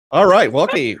All right. Well,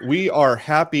 okay. We are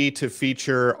happy to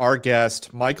feature our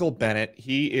guest, Michael Bennett.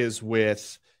 He is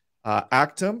with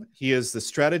Actum. He is the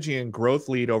strategy and growth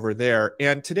lead over there.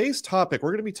 And today's topic,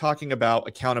 we're going to be talking about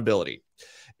accountability.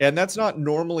 And that's not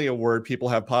normally a word people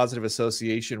have positive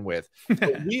association with.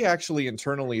 But we actually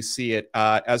internally see it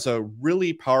as a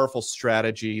really powerful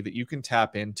strategy that you can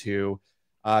tap into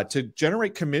to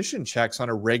generate commission checks on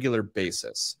a regular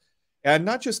basis. And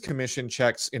not just commission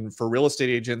checks for real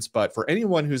estate agents, but for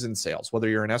anyone who's in sales, whether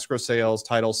you're in escrow sales,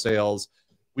 title sales,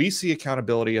 we see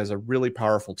accountability as a really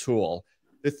powerful tool.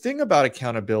 The thing about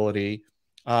accountability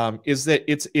is that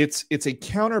it's a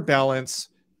counterbalance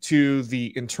to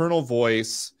the internal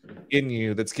voice in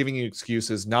you that's giving you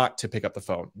excuses not to pick up the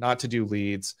phone, not to do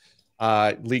leads,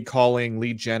 lead calling,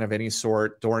 lead gen of any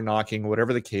sort, door knocking,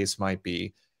 whatever the case might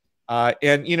be.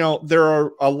 And there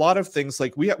are a lot of things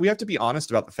like we have to be honest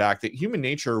about the fact that human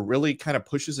nature really kind of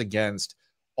pushes against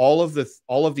all of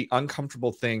the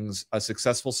uncomfortable things a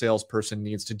successful salesperson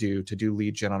needs to do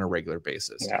lead gen on a regular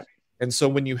basis. Yeah. And so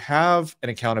when you have an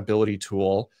accountability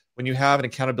tool, when you have an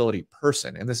accountability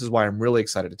person, and this is why I'm really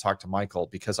excited to talk to Michael,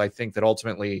 because I think that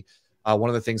ultimately one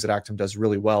of the things that Actum does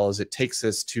really well is it takes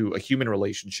this to a human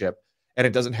relationship, and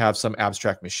it doesn't have some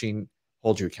abstract machine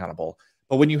hold you accountable.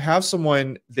 But when you have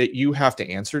someone that you have to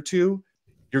answer to,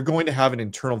 you're going to have an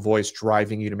internal voice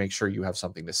driving you to make sure you have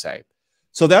something to say.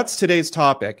 So that's today's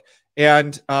topic.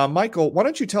 And Michael, why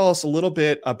don't you tell us a little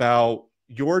bit about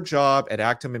your job at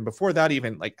Actum, and before that,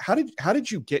 even like how did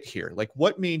you get here? Like,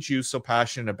 what made you so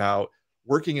passionate about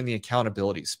working in the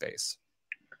accountability space?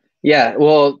 Yeah,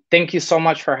 well, thank you so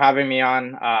much for having me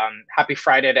on. Happy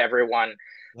Friday to everyone.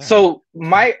 Yeah. So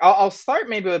I'll start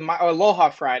maybe with my Aloha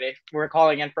Friday. We're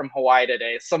calling in from Hawaii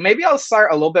today. So maybe I'll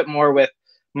start a little bit more with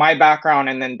my background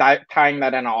and then tying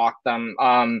that into Octum.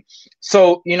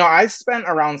 So, I spent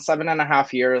around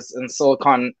 7.5 years in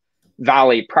Silicon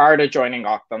Valley prior to joining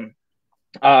Octum.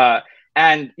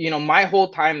 And my whole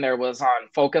time there was on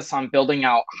focus on building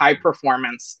out high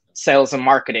performance sales and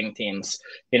marketing teams.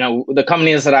 The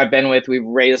companies that I've been with, we've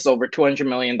raised over $200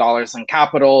 million in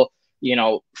capital,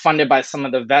 funded by some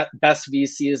of the best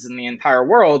VCs in the entire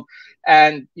world.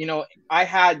 And, I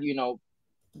had,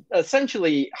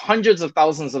 essentially hundreds of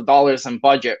thousands of dollars in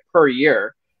budget per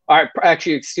year, or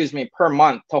actually, excuse me, per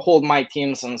month to hold my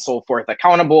teams and so forth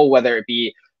accountable, whether it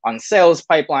be on sales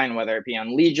pipeline, whether it be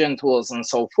on lead gen tools and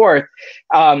so forth.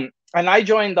 And I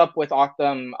joined up with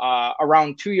Octum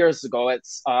around 2 years ago.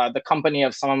 It's the company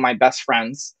of some of my best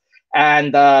friends.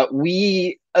 And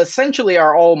we essentially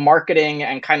are all marketing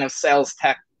and kind of sales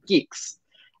tech geeks.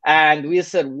 And we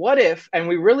said, what if, and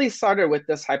we really started with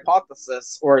this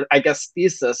hypothesis, or I guess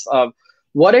thesis of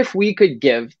what if we could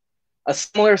give a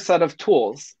similar set of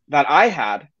tools that I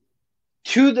had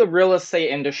to the real estate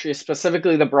industry,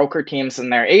 specifically the broker teams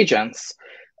and their agents,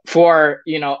 for,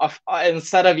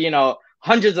 instead of,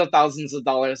 hundreds of thousands of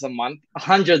dollars a month,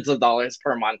 hundreds of dollars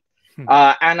per month,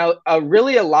 and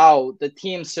really allow the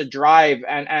teams to drive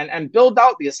and build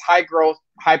out these high growth,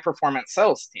 high performance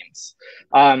sales teams.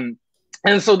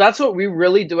 And so that's what we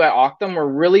really do at Octum. We're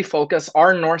really focused.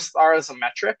 Our North Star as a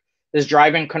metric is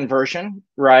driving conversion,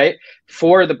 right,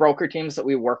 for the broker teams that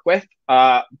we work with.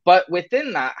 But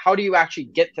within that, how do you actually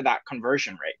get to that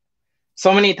conversion rate?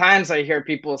 So many times I hear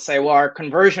people say, well, our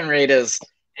conversion rate is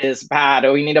bad,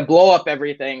 or we need to blow up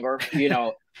everything, or,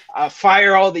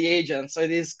 fire all the agents, or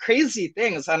these crazy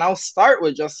things. And I'll start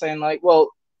with just saying, like, well,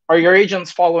 are your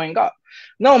agents following up?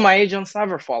 No, my agents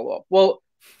never follow up. Well,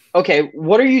 okay,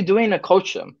 what are you doing to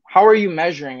coach them? How are you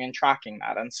measuring and tracking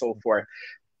that, and so forth?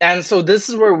 And so this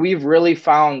is where we've really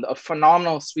found a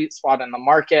phenomenal sweet spot in the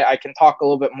market. I can talk a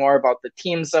little bit more about the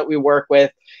teams that we work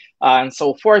with and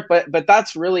so forth, but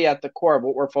that's really at the core of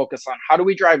what we're focused on. How do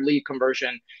we drive lead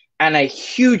conversion? And a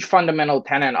huge fundamental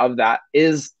tenet of that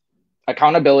is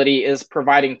accountability, is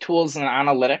providing tools and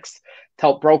analytics to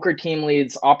help broker team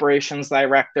leads, operations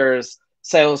directors,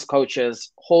 sales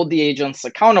coaches hold the agents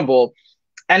accountable,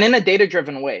 and in a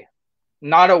data-driven way,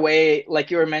 not a way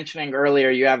like you were mentioning earlier.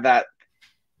 You have that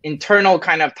internal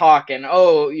kind of talk and,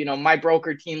 my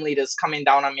broker team lead is coming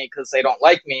down on me because they don't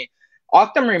like me.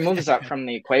 Octum removes that from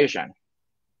the equation,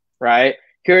 right?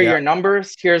 Here are your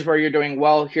numbers. Here's where you're doing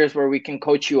well. Here's where we can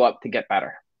coach you up to get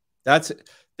better.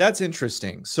 That's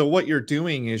interesting. So what you're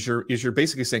doing is you're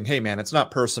basically saying, hey man, it's not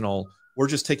personal. We're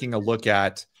just taking a look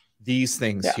at these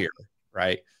things here,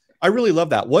 right? I really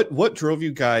love that. What drove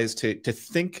you guys to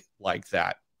think like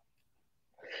that?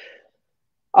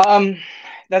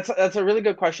 That's a really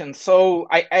good question. So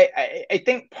I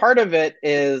think part of it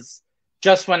is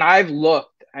just when I've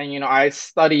looked and, I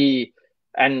study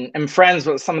and friends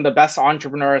with some of the best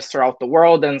entrepreneurs throughout the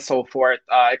world and so forth,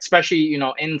 especially,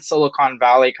 in Silicon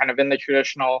Valley, kind of in the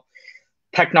traditional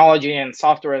technology and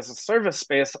software as a service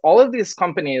space. All of these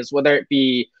companies, whether it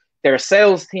be their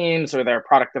sales teams or their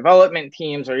product development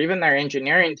teams or even their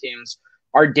engineering teams,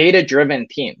 are data-driven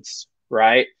teams,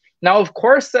 right? Now, of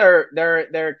course, they're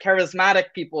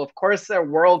charismatic people. Of course, they're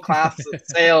world-class at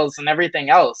sales and everything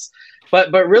else.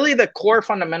 But really, the core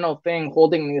fundamental thing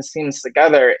holding these teams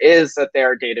together is that they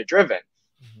are data-driven.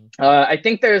 I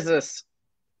think there's this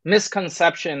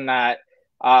misconception that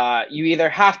you either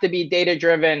have to be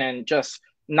data-driven and just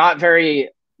not very,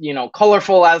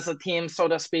 colorful as a team, so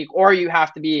to speak, or you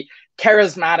have to be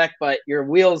charismatic, but your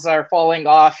wheels are falling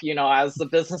off, as the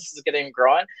business is getting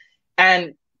growing.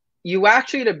 And you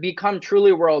actually, to become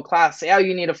truly world-class, yeah,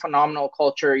 you need a phenomenal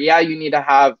culture. Yeah, you need to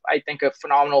have, I think, a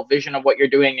phenomenal vision of what you're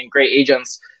doing and great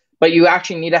agents, but you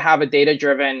actually need to have a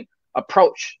data-driven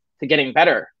approach to getting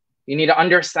better. You need to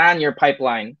understand your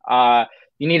pipeline.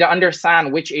 You need to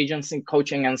understand which agents need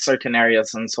coaching in certain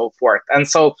areas and so forth. And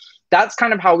so that's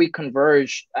kind of how we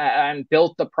converge and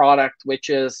built the product, which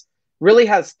is really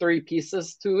has three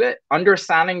pieces to it: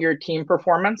 understanding your team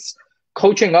performance,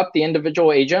 coaching up the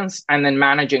individual agents, and then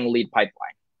managing lead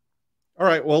pipeline. All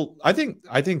right. Well, I think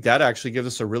that actually gives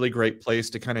us a really great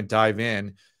place to kind of dive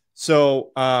in.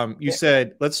 So you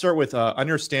said, let's start with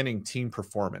understanding team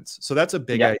performance. So that's a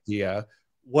big idea.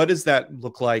 What does that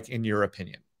look like in your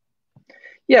opinion?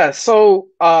 Yeah, so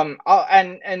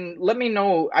and let me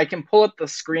know, I can pull up the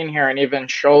screen here and even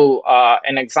show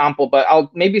an example, but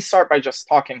I'll maybe start by just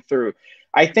talking through.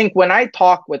 I think when I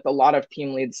talk with a lot of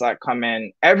team leads that come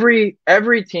in, every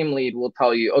team lead will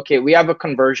tell you, okay, we have a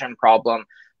conversion problem,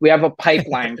 we have a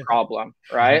pipeline problem,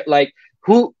 right? Like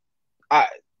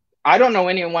I don't know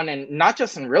anyone, in not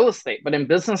just in real estate, but in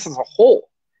business as a whole,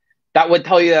 that would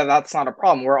tell you that that's not a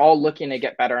problem. We're all looking to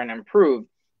get better and improve.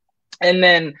 And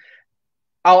then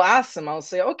I'll ask them, I'll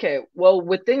say, okay, well,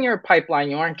 within your pipeline,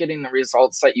 you aren't getting the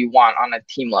results that you want on a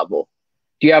team level.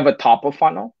 Do you have a top of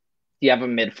funnel? Do you have a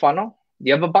mid funnel? Do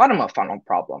you have a bottom of funnel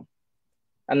problem?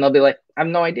 And they'll be like, I have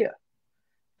no idea.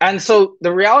 And so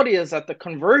the reality is that the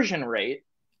conversion rate,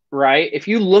 right? If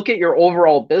you look at your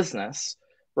overall business,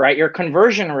 right, your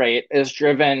conversion rate is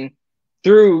driven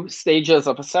through stages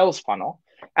of a sales funnel.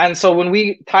 And so when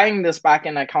we tying this back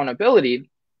in accountability,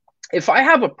 if I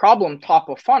have a problem top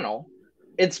of funnel,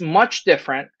 it's much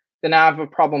different than I have a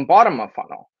problem bottom of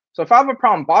funnel. So if I have a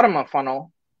problem bottom of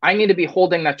funnel, I need to be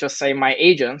holding that, just say, my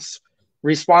agents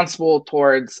responsible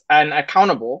towards and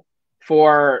accountable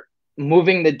for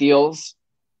moving the deals,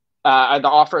 the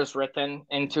offers written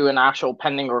into an actual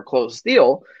pending or closed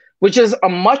deal, which is a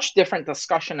much different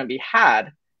discussion to be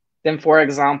had than, for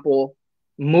example,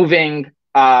 moving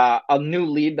a new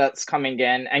lead that's coming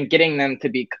in and getting them to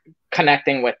be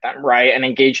connecting with them, right? And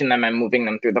engaging them and moving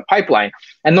them through the pipeline.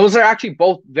 And those are actually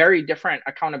both very different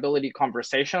accountability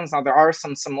conversations. Now, there are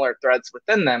some similar threads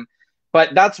within them,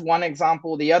 but that's one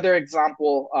example. The other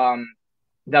example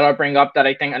that I'll bring up, that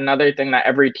I think another thing that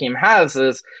every team has,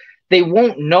 is they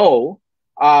won't know.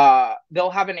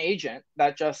 They'll have an agent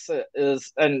that just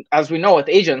is, and as we know with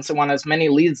agents, they want as many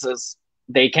leads as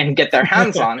they can get their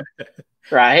hands on,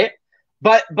 right?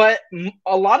 But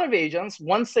a lot of agents,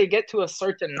 once they get to a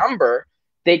certain number,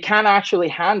 they can't actually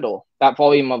handle that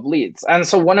volume of leads. And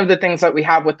so one of the things that we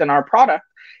have within our product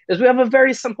is we have a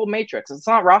very simple matrix. It's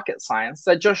not rocket science,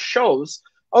 that just shows,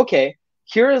 okay,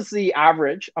 here is the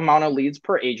average amount of leads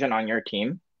per agent on your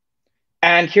team,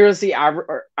 and here's the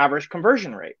average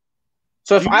conversion rate.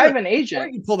 So if I have an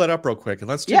agent, you pull that up real quick and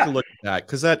let's take a look at that,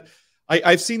 because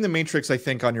I've seen the matrix, I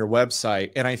think, on your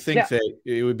website, and I think that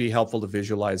it would be helpful to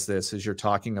visualize this as you're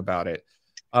talking about it.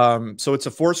 So it's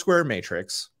a 4-square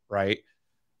matrix, right?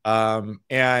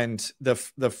 And the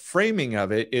framing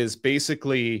of it is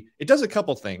basically, it does a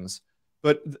couple things,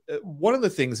 but one of the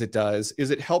things it does is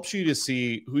it helps you to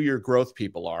see who your growth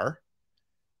people are.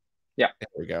 Yeah. There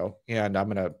we go. And I'm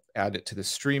going to add it to the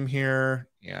stream here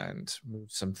and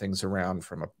move some things around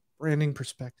from a branding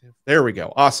perspective. There we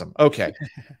go. Awesome. Okay.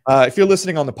 If you're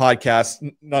listening on the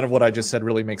podcast, none of what I just said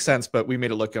really makes sense, but we made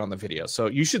it look good on the video. So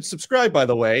you should subscribe, by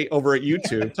the way, over at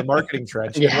YouTube to Marketing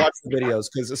Trench and watch the videos,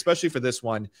 because especially for this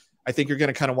one, I think you're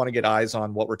going to kind of want to get eyes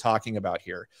on what we're talking about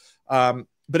here.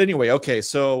 But anyway, okay.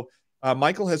 So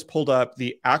Michael has pulled up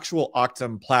the actual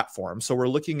Octum platform. So we're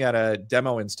looking at a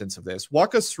demo instance of this.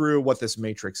 Walk us through what this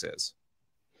matrix is.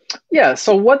 Yeah,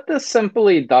 so what this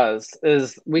simply does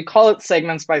is we call it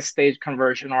segments by stage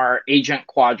conversion, or agent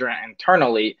quadrant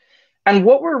internally. And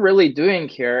what we're really doing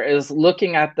here is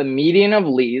looking at the median of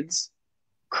leads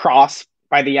crossed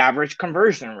by the average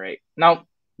conversion rate. Now,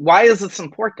 why is this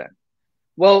important?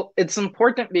 Well, it's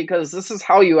important because this is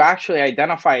how you actually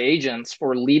identify agents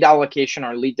for lead allocation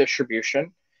or lead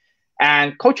distribution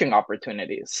and coaching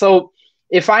opportunities. So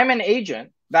if I'm an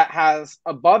agent that has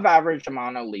above average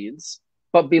amount of leads,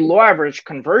 but below average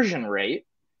conversion rate,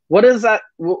 what is that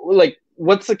like?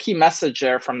 What's the key message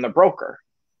there from the broker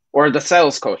or the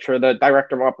sales coach or the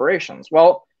director of operations?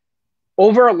 Well,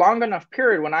 over a long enough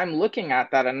period, when I'm looking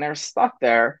at that and they're stuck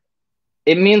there,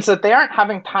 it means that they aren't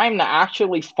having time to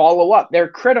actually follow up. They're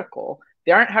critical.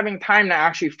 They aren't having time to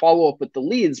actually follow up with the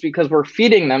leads because we're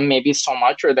feeding them maybe so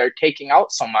much or they're taking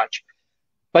out so much,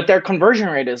 but their conversion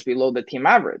rate is below the team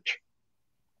average.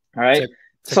 All right.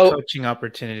 It's a coaching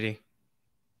opportunity.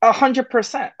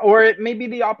 100%. Or it may be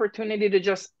the opportunity to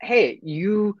just, hey,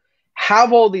 you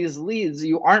have all these leads,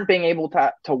 you aren't being able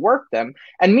to work them.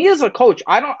 And me as a coach,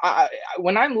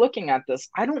 when I'm looking at this,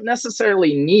 I don't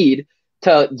necessarily need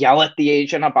to yell at the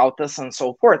agent about this and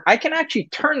so forth. I can actually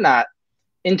turn that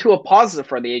into a positive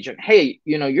for the agent. Hey,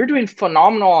 you're doing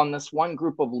phenomenal on this one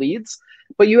group of leads,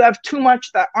 but you have too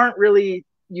much that aren't really,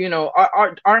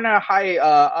 aren't a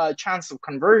high chance of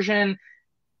conversion.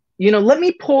 Let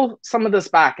me pull some of this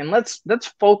back and let's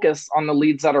focus on the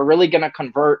leads that are really going to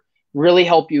convert, really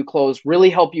help you close, really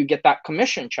help you get that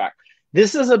commission check.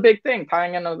 This is a big thing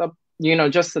tying into the,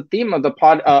 just the theme of the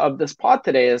pod of this pod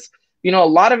today is, a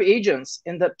lot of agents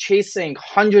end up chasing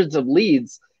hundreds of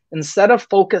leads instead of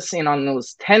focusing on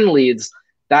those 10 leads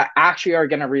that actually are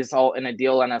going to result in a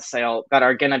deal and a sale that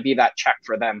are going to be that check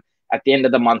for them at the end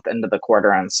of the month, end of the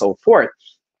quarter, and so forth.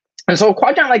 And so a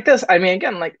quadrant like this, I mean,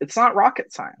 again, like it's not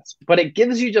rocket science, but it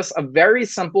gives you just a very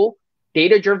simple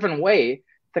data-driven way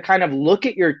to kind of look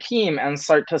at your team and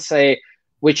start to say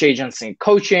which agents need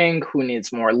coaching, who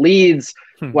needs more leads,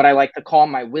 what I like to call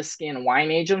my whiskey and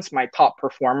wine agents, my top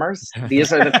performers.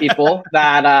 These are the people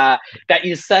that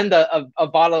you send a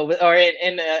bottle of, or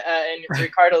in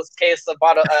Ricardo's case, a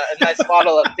nice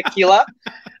bottle of tequila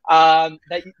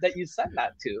that you send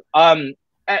that to.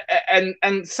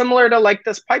 And similar to like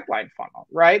this pipeline funnel,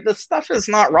 right? The stuff is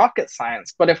not rocket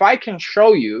science, but if I can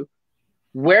show you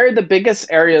where the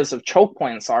biggest areas of choke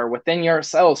points are within your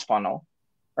sales funnel,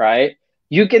 right?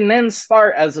 You can then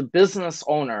start as a business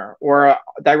owner or a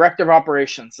director of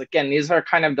operations. Again, these are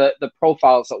kind of the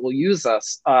profiles that will use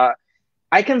us.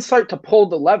 I can start to pull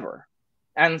the lever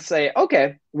and say,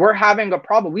 okay, we're having a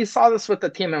problem. We saw this with the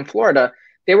team in Florida.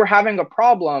 They were having a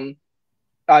problem.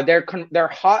 Their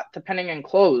hot to pending and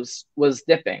close was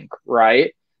dipping,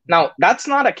 right? Now, that's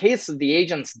not a case of the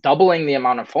agents doubling the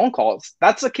amount of phone calls.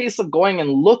 That's a case of going and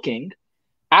looking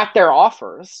at their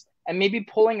offers and maybe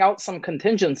pulling out some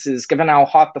contingencies, given how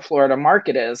hot the Florida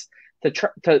market is,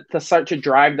 to start to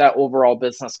drive that overall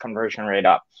business conversion rate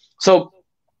up. So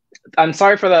I'm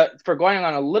sorry for going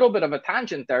on a little bit of a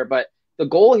tangent there, but the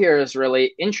goal here is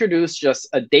really introduce just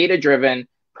a data-driven,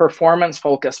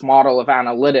 performance-focused model of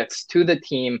analytics to the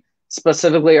team,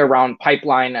 specifically around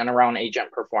pipeline and around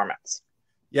agent performance.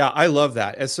 Yeah, I love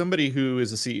that. As somebody who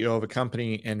is a CEO of a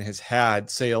company and has had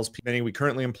sales, many we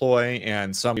currently employ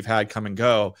and some we've had come and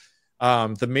go,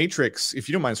 the matrix, if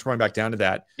you don't mind scrolling back down to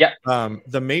that, yeah,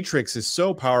 the matrix is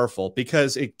so powerful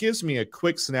because it gives me a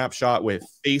quick snapshot with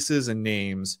faces and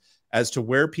names as to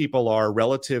where people are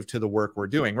relative to the work we're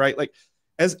doing, right? Like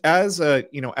as a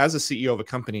CEO of a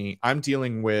company, I'm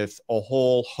dealing with a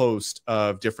whole host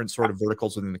of different sort of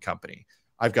verticals within the company.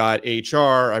 I've got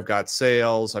HR, I've got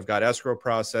sales, I've got escrow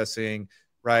processing,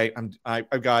 right?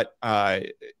 I've got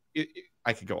I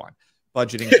could go on.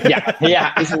 Budgeting.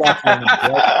 Yeah. There's a lot going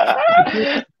on, right?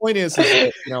 The point is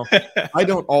that, I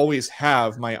don't always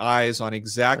have my eyes on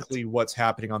exactly what's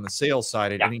happening on the sales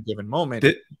side at any given moment.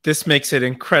 This makes it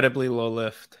incredibly low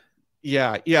lift.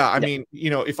 Yeah. I mean,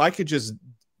 if I could just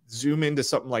zoom into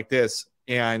something like this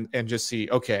and just see,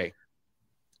 okay,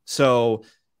 so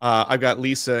I've got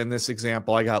Lisa in this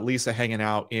example. I got Lisa hanging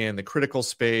out in the critical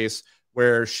space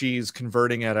where she's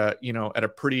converting at a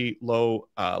pretty low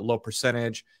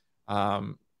percentage.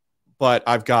 But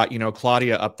I've got,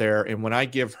 Claudia up there, and when I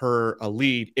give her a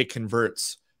lead, it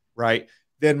converts, right?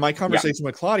 Then my conversation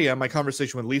with Claudia, my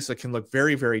conversation with Lisa can look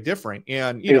very, very different.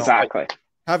 And, exactly.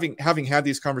 Having had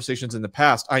these conversations in the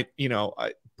past,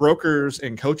 brokers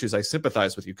and coaches, I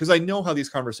sympathize with you because I know how these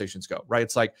conversations go, right?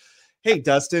 It's like, hey,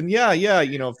 Dustin,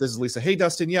 if this is Lisa, hey,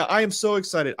 Dustin, I am so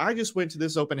excited. I just went to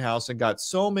this open house and got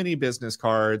so many business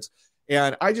cards,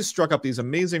 and I just struck up these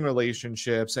amazing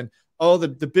relationships, and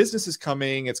the business is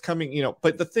coming, it's coming,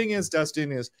 but the thing is,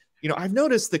 Dustin, is, I've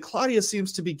noticed that Claudia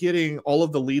seems to be getting all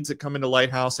of the leads that come into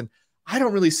Lighthouse, and I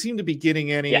don't really seem to be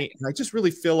getting any. And I just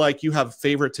really feel like you have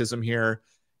favoritism here.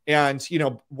 And,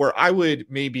 where I would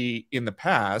maybe in the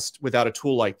past, without a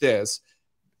tool like this,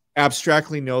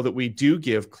 abstractly know that we do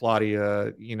give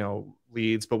Claudia, you know,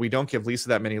 leads, but we don't give Lisa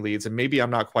that many leads. And maybe I'm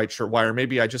not quite sure why, or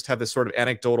maybe I just have this sort of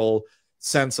anecdotal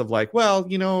sense of like, well,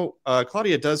 you know,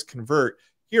 Claudia does convert.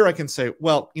 Here I can say,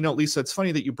 well, you know, Lisa, it's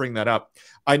funny that you bring that up.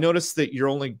 I noticed that you're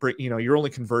only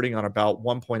converting on about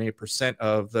 1.8%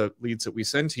 of the leads that we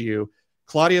send to you.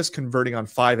 Claudia's converting on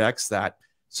 5x that.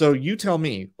 So you tell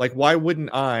me, like, why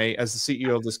wouldn't I, as the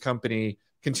CEO of this company,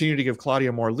 continue to give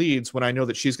Claudia more leads when I know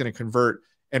that she's going to convert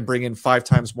and bring in 5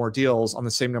 times more deals on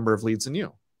the same number of leads than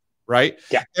you, right?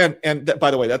 Yeah. And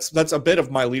by the way, that's a bit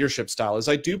of my leadership style, is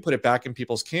I do put it back in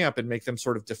people's camp and make them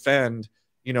sort of defend,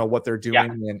 you know, what they're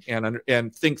doing,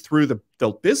 and think through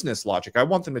the business logic. I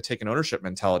want them to take an ownership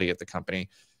mentality at the company.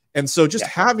 And so just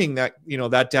having that, you know,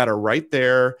 that data right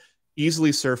there,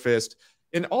 easily surfaced.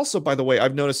 And also, by the way,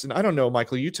 I've noticed, and I don't know,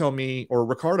 Michael, you tell me, or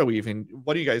Ricardo even,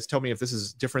 what do you guys tell me if this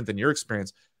is different than your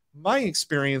experience? My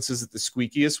experience is that the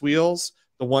squeakiest wheels,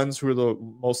 the ones who are the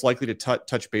most likely to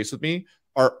touch base with me,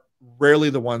 are rarely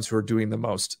the ones who are doing the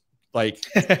most, like,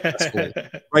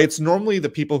 right? It's normally the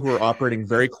people who are operating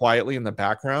very quietly in the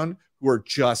background who are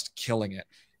just killing it.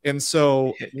 And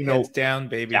so, you know, heads down,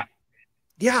 baby.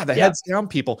 Yeah, the heads down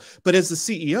people. But as the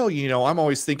CEO, you know, I'm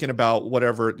always thinking about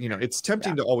whatever, you know, it's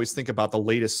tempting to always think about the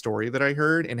latest story that I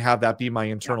heard and have that be my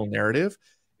internal narrative.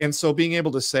 And so being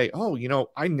able to say, oh, you know,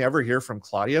 I never hear from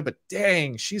Claudia, but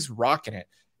dang, she's rocking it.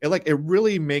 It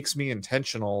really makes me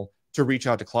intentional to reach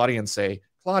out to Claudia and say,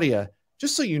 Claudia,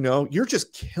 just so you know, you're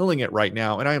just killing it right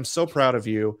now. And I am so proud of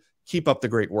you. Keep up the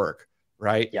great work.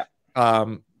 Right. Yeah.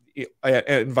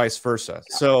 And vice versa.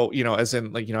 So, you know, as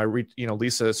in, like, you know,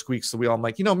 Lisa squeaks the wheel. I'm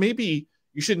like, you know, maybe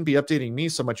you shouldn't be updating me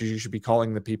so much as you should be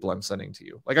calling the people I'm sending to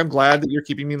you. Like, I'm glad that you're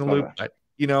keeping me in the loop, but,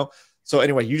 you know, so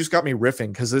anyway, you just got me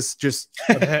riffing, because this just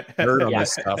nerd on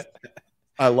this stuff.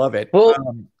 I love it. Well,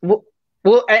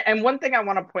 and one thing I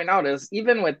want to point out is,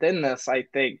 even within this, I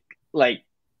think, like,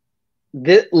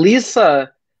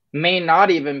 Lisa may not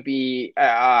even be,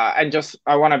 and just,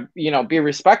 I want to, you know, be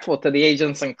respectful to the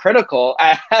agents and critical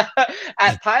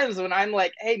at times when I'm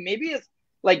like, hey, maybe it's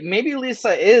like, maybe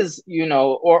Lisa is, you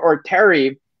know, or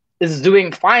Terry is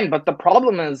doing fine. But the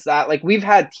problem is that, like, we've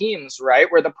had teams,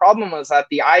 right, where the problem was that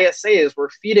the ISAs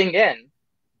were feeding in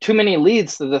too many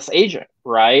leads to this agent,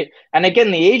 right? And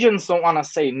again, the agents don't want to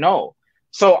say no.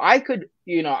 So I could,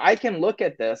 you know, I can look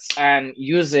at this and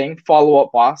using Follow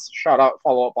Up Boss, shout out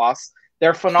Follow Up Boss,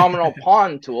 their phenomenal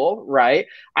pawn tool, right?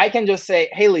 I can just say,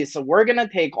 hey, Lisa, we're going to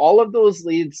take all of those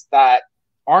leads that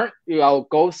aren't, you know,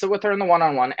 go sit with her in the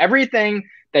one-on-one. Everything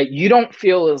that you don't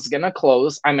feel is going to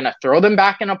close, I'm going to throw them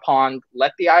back in a pond,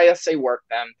 let the ISA work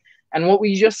them. And what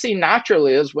we just see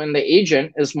naturally is when the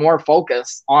agent is more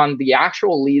focused on the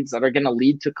actual leads that are going to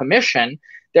lead to commission,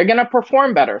 they're going to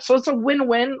perform better. So it's a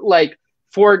win-win, like,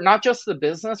 for not just the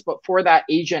business, but for that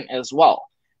agent as well.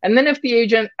 And then if the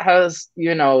agent has,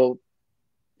 you know,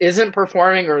 isn't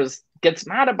performing or gets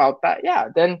mad about that,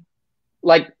 then,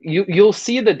 like, you'll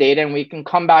see the data, and we can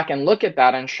come back and look at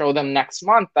that and show them next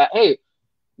month that, hey,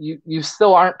 you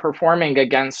still aren't performing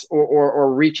against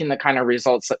or reaching the kind of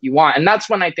results that you want. And that's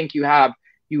when I think you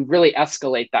really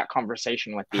escalate that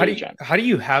conversation with the agent. How do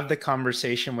you have the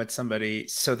conversation with somebody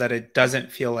so that it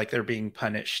doesn't feel like they're being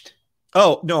punished?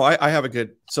 Oh, no, I have a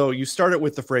good. So you start it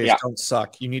with the phrase, don't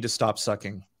suck. You need to stop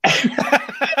sucking.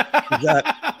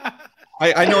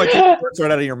 I know I took words right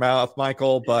out of your mouth,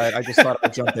 Michael, but I just thought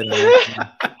I'd jump in.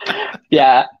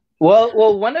 Yeah.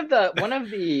 Well, one of the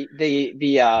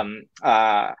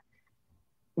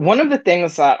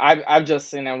things that I've just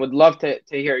seen and would love to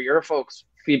hear your folks'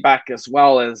 feedback as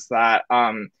well is that,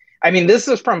 I mean, this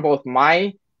is from both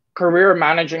my career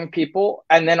managing people,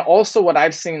 and then also what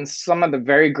I've seen some of the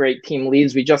very great team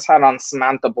leads. We just had on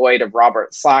Samantha Boyd of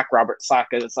Robert Slack. Robert Slack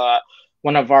is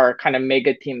one of our kind of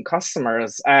mega team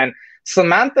customers, and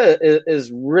Samantha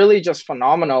is really just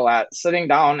phenomenal at sitting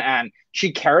down, and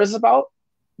she cares about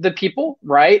the people,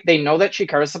 right? They know that she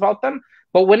cares about them.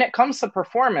 But when it comes to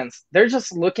performance, they're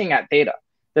just looking at data.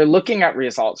 They're looking at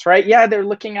results, right? Yeah, they're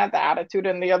looking at the attitude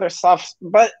and the other stuff.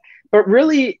 But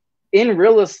really, in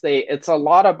real estate, it's a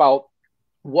lot about,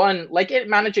 one, like it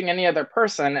managing any other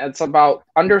person, it's about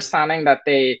understanding that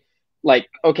they, like,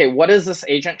 okay, what is this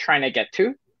agent trying to get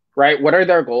to, right? What are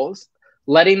their goals?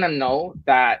 Letting them know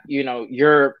that, you know,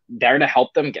 you're there to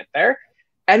help them get there.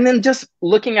 And then just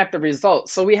looking at the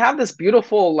results. So we have this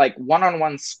beautiful, like,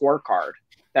 one-on-one scorecard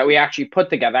that we actually put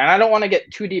together. And I don't want to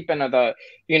get too deep into the,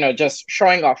 you know, just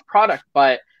showing off product,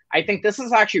 but I think this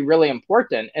is actually really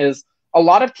important, is a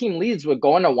lot of team leads would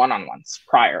go into one-on-ones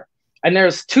prior. And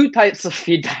there's 2 types of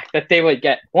feedback that they would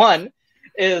get. One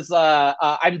is,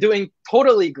 I'm doing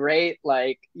totally great.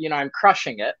 Like, you know, I'm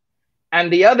crushing it.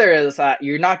 And the other is that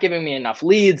you're not giving me enough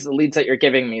leads. The leads that you're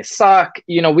giving me suck.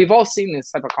 You know, we've all seen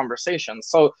these type of conversations.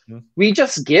 So we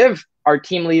just give our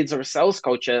team leads or sales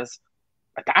coaches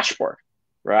a dashboard,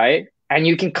 right? And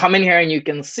you can come in here and you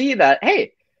can see that,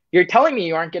 hey, you're telling me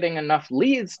you aren't getting enough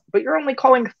leads, but you're only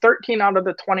calling 13 out of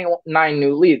the 29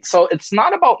 new leads. So it's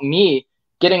not about me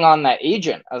getting on that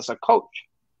agent as a coach.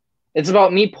 It's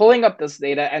about me pulling up this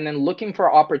data and then looking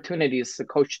for opportunities to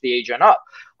coach the agent up.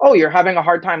 Oh, you're having a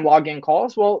hard time logging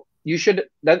calls? Well,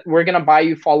 we're going to buy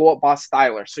you Follow Up Boss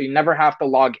Styler, so you never have to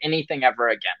log anything ever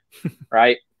again,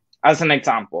 right? As an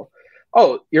example.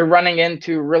 Oh, you're running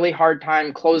into really hard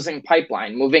time closing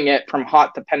pipeline, moving it from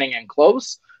hot to pending and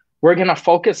close. We're going to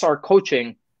focus our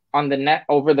coaching on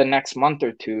over the next month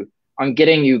or two on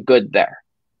getting you good there,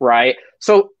 right?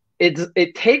 So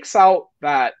it takes out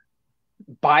that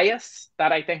bias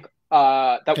that I think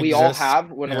that we all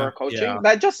have when we're coaching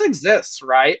that just exists,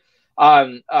 right?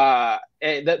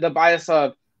 The bias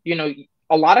of, you know,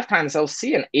 a lot of times they'll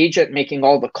see an agent making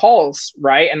all the calls,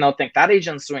 right? And they'll think that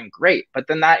agent's doing great, but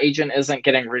then that agent isn't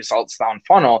getting results down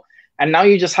funnel. And now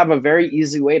you just have a very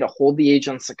easy way to hold the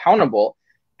agents accountable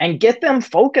and get them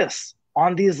focused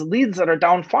on these leads that are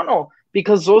down funnel,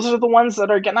 because those are the ones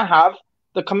that are going to have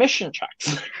the commission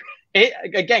checks.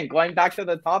 Again, going back to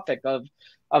the topic of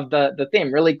the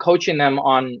theme, really coaching them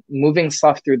on moving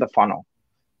stuff through the funnel.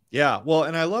 Yeah, well,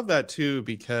 and I love that too,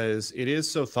 because it is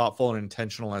so thoughtful and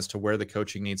intentional as to where the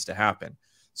coaching needs to happen.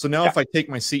 So now if I take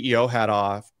my CEO hat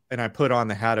off and I put on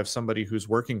the hat of somebody who's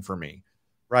working for me,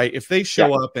 right? If they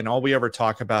show up and all we ever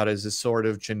talk about is this sort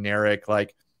of generic,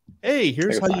 like, hey,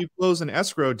 here's how you close an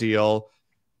escrow deal.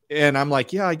 And I'm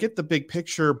like, yeah, I get the big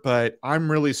picture, but I'm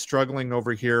really struggling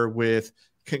over here with,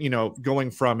 you know,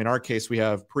 going from, in our case, we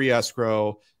have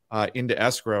pre-escrow into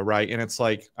escrow, right? And it's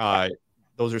like,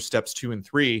 those are steps 2 and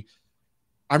 3.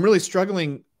 I'm really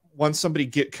struggling once somebody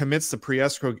commits the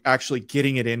pre-escrow, actually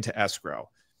getting it into escrow.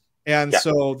 And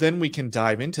so then we can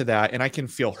dive into that and I can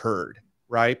feel heard,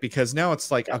 right? Because now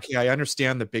it's like, okay, I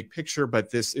understand the big picture,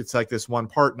 but it's like this one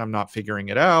part and I'm not figuring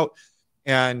it out.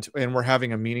 And we're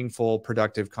having a meaningful,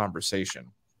 productive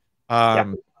conversation.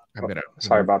 I'm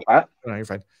sorry about that. No, you're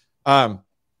fine.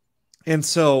 And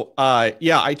so, I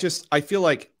feel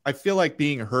like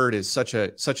being heard is such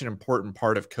an important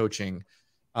part of coaching,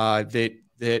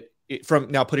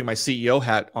 from now putting my CEO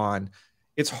hat on,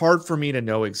 it's hard for me to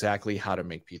know exactly how to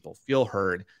make people feel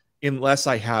heard unless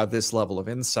I have this level of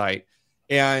insight.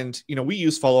 And, you know, we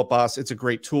use Follow Up Boss. It's a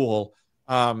great tool.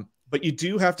 But you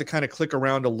do have to kind of click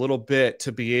around a little bit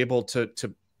to be able to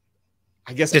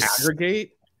I guess,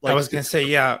 aggregate. Like, I was going to say,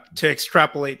 to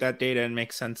extrapolate that data and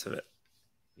make sense of it.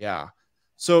 Yeah.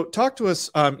 So talk to us.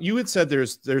 You had said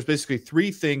there's basically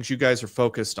 3 things you guys are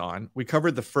focused on. We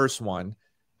covered the first one.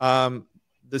 The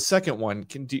second one,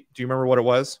 do you remember what it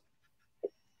was?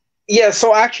 Yeah.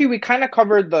 So actually, we kind of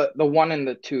covered the 1 and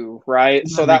the 2, right?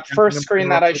 So that first screen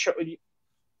that I showed you.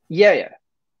 Yeah.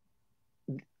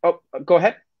 Oh, go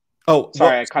ahead. Oh,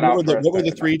 sorry, I cut out. What were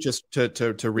the 3? Just to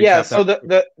recap. Yeah, so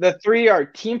the 3 are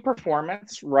team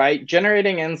performance, right?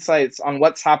 Generating insights on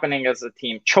what's happening as a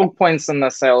team, choke points in the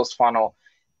sales funnel,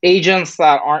 agents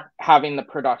that aren't having the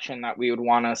production that we would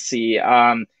want to see,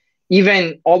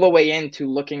 even all the way into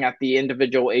looking at the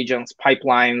individual agents'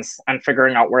 pipelines and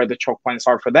figuring out where the choke points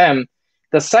are for them.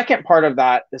 The second part of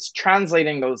that is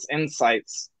translating those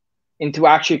insights into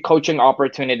actually coaching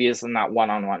opportunities in that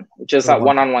one-on-one, which is that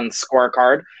one-on-one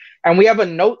scorecard. And we have a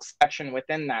notes section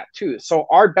within that too. So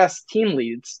our best team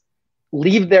leads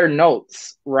leave their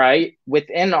notes, right?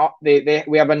 Within,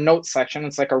 we have a notes section.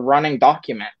 It's like a running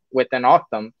document within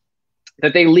Octum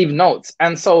that they leave notes.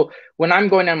 And so when I'm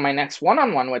going in my next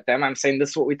one-on-one with them, I'm saying, this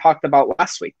is what we talked about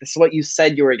last week. This is what you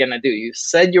said you were going to do. You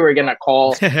said you were going to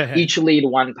call each lead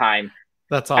one time.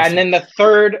 That's awesome. And then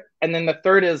the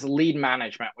third is lead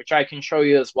management, which I can show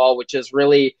you as well, which is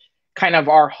really kind of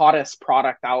our hottest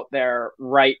product out there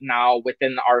right now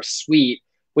within our suite,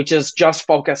 which is just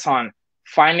focus on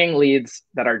finding leads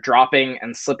that are dropping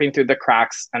and slipping through the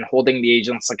cracks and holding the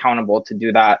agents accountable to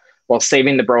do that while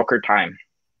saving the broker time.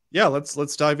 Yeah, let's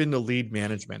dive into lead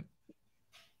management.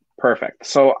 Perfect.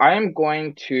 So I am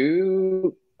going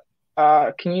to,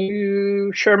 can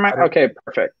you share my, okay,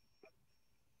 perfect.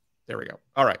 There we go.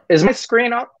 All right. Is my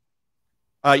screen up?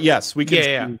 Yes, we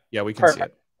can. Yeah, we can see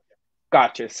it.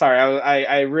 Gotcha. Sorry,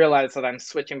 I realized that I'm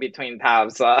switching between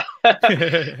tabs.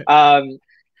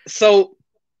 So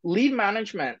lead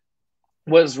management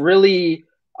was really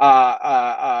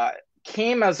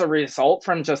came as a result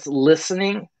from just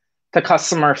listening to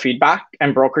customer feedback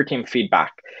and broker team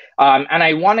feedback. And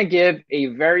I want to give a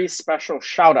very special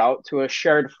shout out to a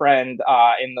shared friend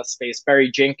in the space,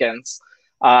 Barry Jenkins,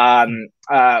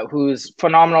 whose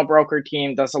phenomenal broker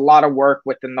team does a lot of work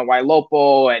within the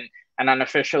YLOPO and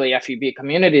unofficially FEB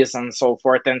communities and so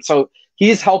forth. And so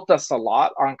he's helped us a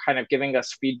lot on kind of giving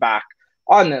us feedback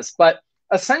on this. But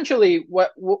essentially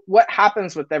what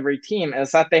happens with every team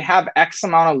is that they have X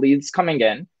amount of leads coming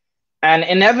in, and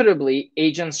inevitably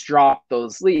agents drop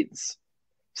those leads.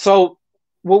 So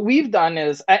what we've done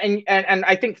is, and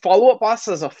I think Follow Up Boss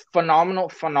is a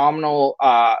phenomenal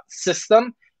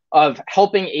system of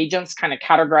helping agents kind of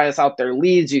categorize out their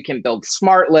leads. You can build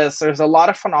smart lists. There's a lot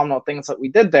of phenomenal things that we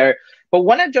did there. But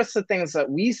one of just the things that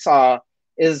we saw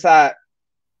is that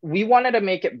we wanted to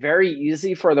make it very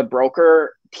easy for the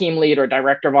broker, team lead, or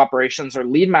director of operations or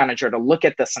lead manager to look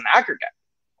at this in aggregate.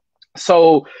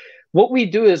 So what we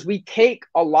do is we take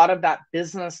a lot of that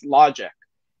business logic.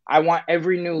 I want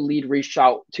every new lead reached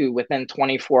out to within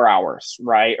 24 hours,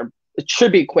 right? Or it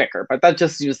should be quicker, but that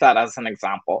just use that as an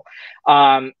example.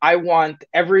 I want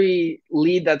every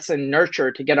lead that's in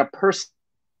nurture to get a person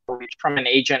reach from an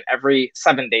agent every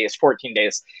 7 days, 14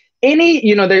 days.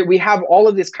 We have all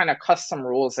of these kind of custom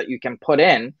rules that you can put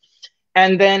in.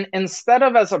 And then instead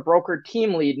of, as a broker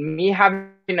team lead, me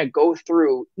having to go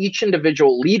through each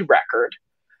individual lead record,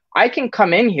 I can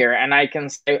come in here and I can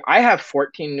say, I have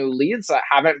 14 new leads that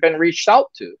haven't been reached out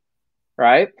to,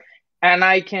 right? And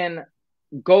I can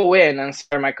go in and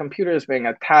sorry, my computer is being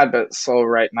a tad bit slow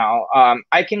right now.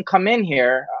 I can come in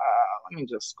here. Let me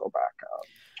just go back up.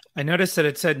 I noticed that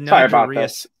it said nudge or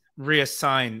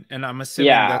reassign, and I'm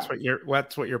assuming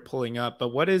that's what you're pulling up. But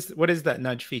what is that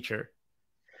nudge feature?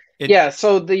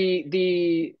 So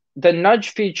the nudge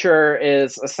feature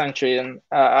is essentially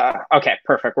okay,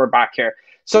 perfect. We're back here.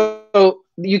 So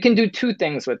you can do two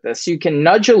things with this. You can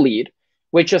nudge a lead,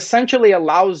 which essentially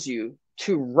allows you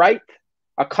to write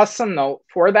a custom note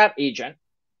for that agent,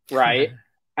 right?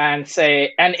 And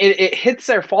say, and it hits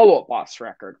their Follow Up Boss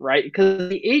record, right? Because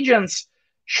the agents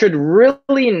should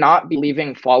really not be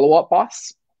leaving Follow Up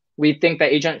Boss. We think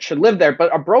the agent should live there,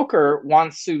 but a broker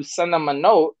wants to send them a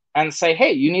note and say,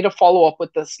 hey, you need to follow up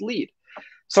with this lead.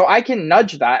 So I can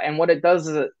nudge that, and what it does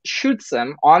is it shoots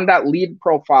them on that lead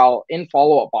profile in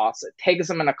Follow Up Boss. It tags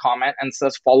them in a comment and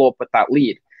says, follow up with that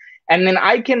lead. And then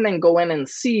I can then go in and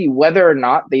see whether or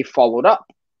not they followed up,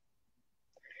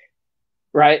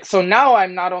 right? So now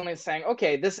I'm not only saying,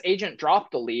 okay, this agent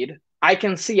dropped the lead, I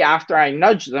can see after I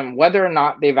nudge them whether or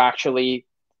not they've actually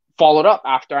followed up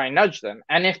after I nudge them.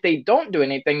 And if they don't do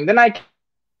anything, then I can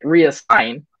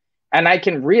reassign, and I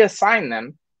can reassign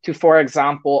them to, for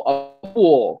example, a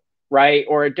pool, right?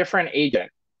 Or a different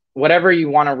agent, whatever you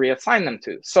want to reassign them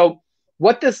to. So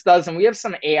what this does, and we have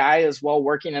some AI as well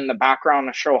working in the background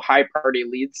to show high priority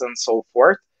leads and so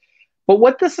forth. But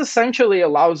what this essentially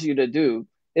allows you to do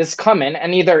is come in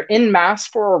and either in mass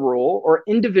for a role or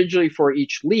individually for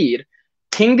each lead,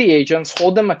 ping the agents,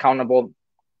 hold them accountable.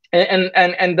 And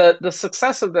the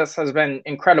success of this has been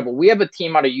incredible. We have a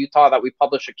team out of Utah that we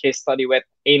published a case study with,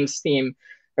 Ames team.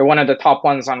 They're one of the top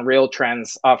ones on Real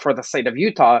Trends for the state of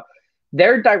Utah.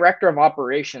 Their director of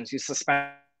operations used to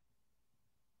spend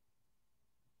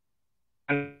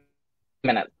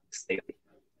minutes daily.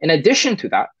 In addition to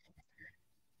that,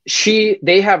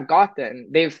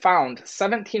 they've found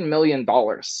 $17 million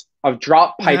of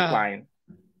drop pipeline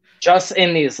just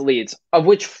in these leads, of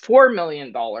which $4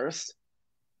 million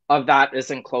of that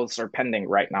is in closed or pending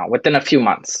right now within a few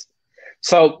months.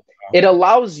 So it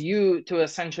allows you to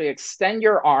essentially extend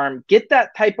your arm, get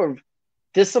that type of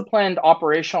disciplined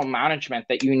operational management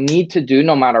that you need to do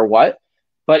no matter what,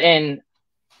 but in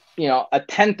a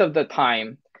tenth of the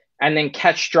time, and then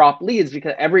catch drop leads,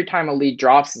 because every time a lead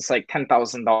drops, it's like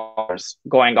 $10,000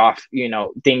 going off,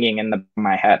 dinging in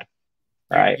my head.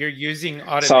 Right. You're using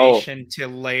automation to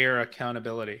layer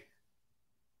accountability.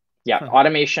 Yeah,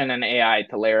 automation and AI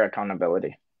to layer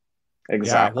accountability.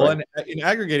 Exactly. Yeah, well, and in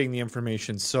aggregating the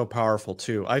information is so powerful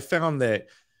too. I found that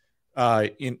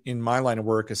in my line of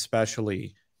work,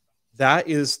 especially, that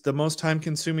is the most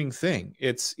time-consuming thing.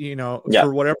 It's,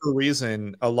 for whatever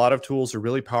reason, a lot of tools are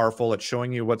really powerful at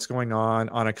showing you what's going on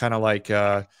a kind of like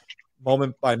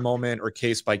moment by moment or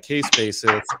case by case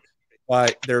basis.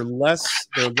 But they're less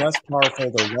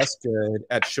powerful. They're less good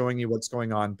at showing you what's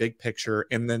going on, big picture,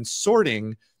 and then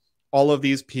sorting all of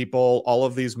these people, all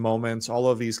of these moments, all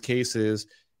of these cases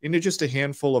into just a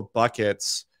handful of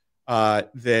buckets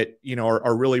that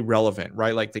are really relevant,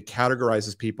 right? Like that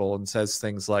categorizes people and says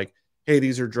things like, hey,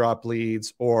 these are drop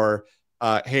leads, or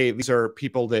hey, these are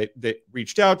people that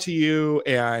reached out to you,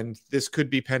 and this could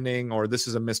be pending, or this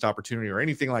is a missed opportunity, or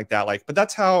anything like that. Like, but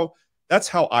that's how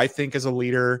I think as a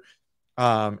leader.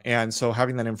 And so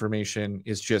having that information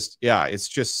is just, yeah, it's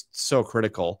just so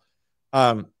critical.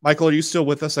 Michael, are you still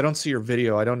with us? I don't see your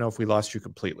video. I don't know if we lost you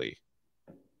completely.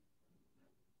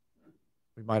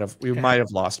 We might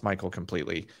have lost Michael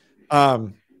completely.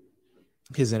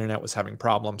 His internet was having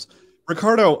problems.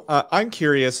 Ricardo, I'm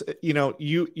curious, you know,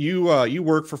 you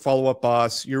work for Follow Up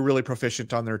Boss. You're really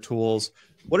proficient on their tools.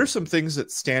 What are some things that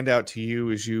stand out to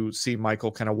you as you see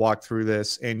Michael kind of walk through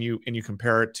this, and you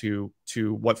compare it to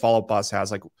what Follow Up Boss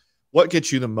has? Like, what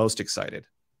gets you the most excited?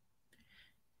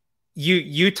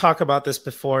 You talk about this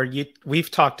before.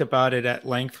 We've talked about it at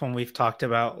length when we've talked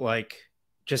about like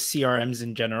just CRMs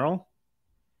in general.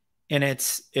 And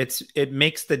it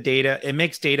makes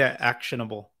data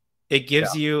actionable. It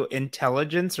gives you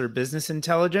intelligence or business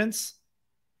intelligence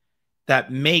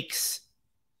that makes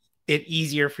it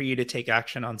easier for you to take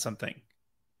action on something.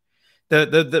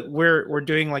 We're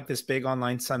doing like this big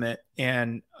online summit,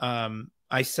 and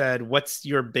I said, what's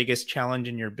your biggest challenge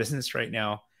in your business right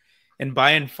now? And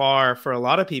by and far, for a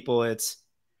lot of people,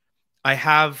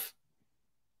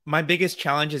 my biggest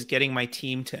challenge is getting my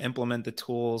team to implement the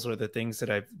tools or the things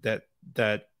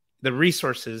that the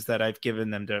resources that I've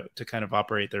given them to kind of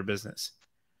operate their business.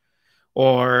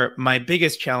 Or my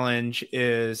biggest challenge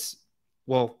is,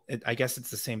 I guess it's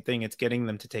the same thing. It's getting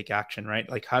them to take action, right?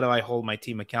 Like, how do I hold my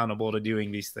team accountable to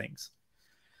doing these things?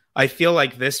 I feel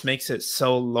like this makes it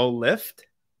so low lift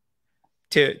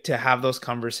to have those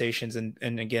conversations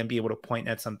and again, be able to point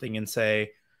at something and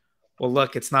say, well,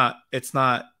 look, it's not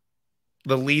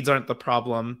the leads aren't the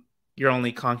problem. You're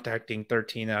only contacting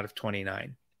 13 out of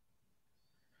 29.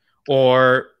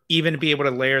 Or even be able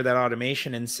to layer that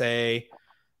automation and say,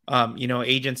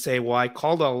 agents say, well, I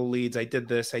called all the leads. I did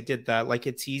this, I did that. Like,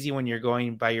 it's easy when you're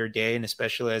going by your day, and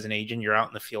especially as an agent, you're out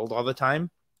in the field all the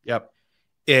time. Yep.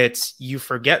 You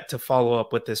forget to follow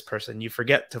up with this person. You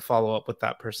forget to follow up with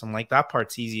that person. Like, that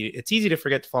part's easy. It's easy to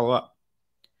forget to follow up.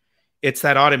 It's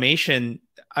that automation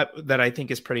that I think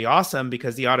is pretty awesome,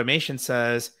 because the automation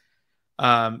says,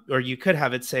 or you could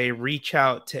have it say, reach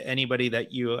out to anybody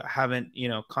that you haven't,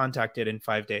 contacted in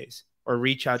 5 days, or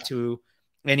reach out to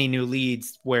any new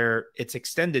leads where it's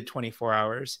extended 24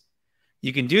 hours.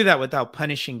 You can do that without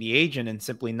punishing the agent and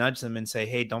simply nudge them and say,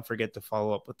 hey, don't forget to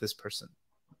follow up with this person.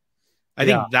 I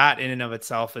think that in and of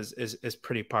itself is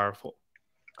pretty powerful.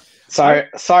 Sorry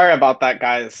about that,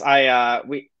 guys.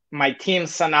 My team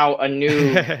sent out a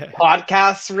new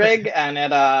podcast rig, and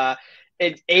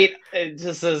it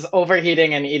just is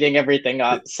overheating and eating everything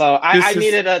up. So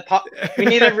we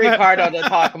needed Ricardo to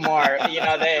talk more.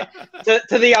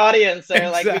 To the audience, they're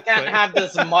like, we can't have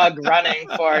this mug running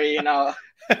for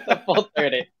the full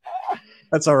 30.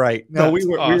 That's all right. No, we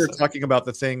were talking about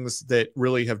the things that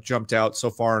really have jumped out so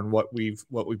far, and what we've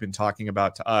been talking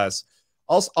about to us.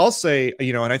 I'll say,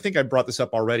 and I think I brought this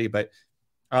up already, but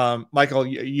Michael,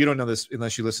 you don't know this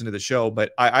unless you listen to the show,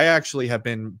 but I actually have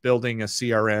been building a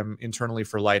CRM internally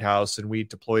for Lighthouse, and we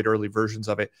deployed early versions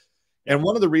of it. And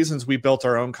one of the reasons we built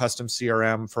our own custom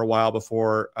CRM for a while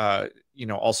before,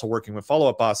 also working with Follow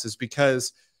Up Boss, is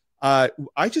because I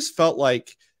just felt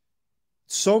like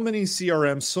so many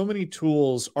CRMs, so many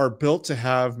tools are built to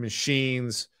have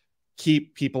machines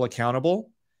keep people accountable.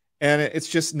 And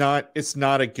it's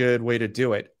not a good way to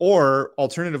do it. Or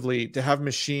alternatively, to have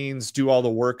machines do all the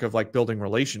work of like building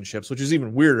relationships, which is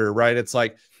even weirder, right? It's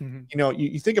like,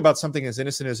 you think about something as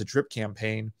innocent as a drip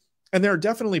campaign, and there are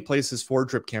definitely places for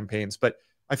drip campaigns, but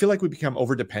I feel like we become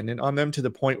over dependent on them to the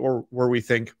point where we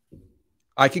think,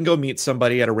 I can go meet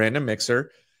somebody at a random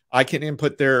mixer, I can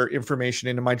input their information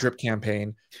into my drip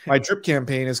campaign. My drip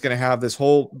campaign is going to have this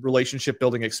whole relationship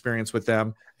building experience with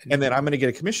them. And then I'm going to get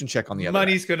a commission check on the other.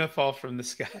 Money's going to fall from the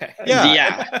sky.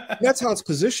 Yeah. That's how it's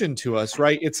positioned to us,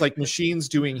 right? It's like machines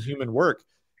doing human work.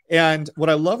 And what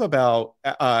I love about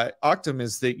Octum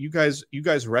is that you guys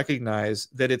recognize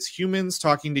that it's humans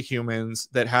talking to humans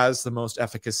that has the most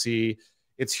efficacy.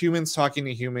 It's humans talking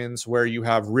to humans where you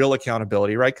have real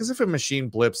accountability, right? Because if a machine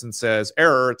blips and says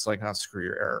error, it's like, oh, screw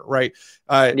your error, right?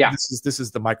 This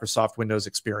is the Microsoft Windows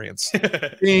experience.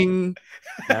 Bing,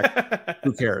 heck,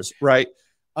 who cares, right?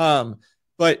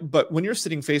 But when you're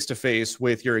sitting face to face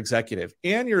with your executive,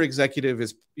 and your executive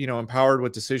is empowered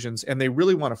with decisions, and they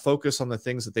really want to focus on the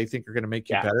things that they think are going to make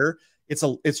you better,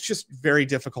 it's just very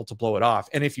difficult to blow it off.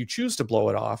 And if you choose to blow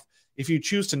it off, if you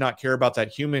choose to not care about that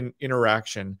human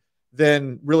interaction,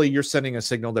 then really you're sending a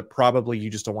signal that probably you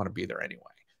just don't want to be there anyway.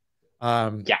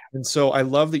 And so I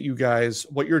love that you guys,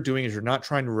 what you're doing is you're not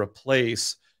trying to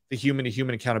replace the human to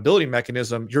human accountability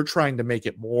mechanism. You're trying to make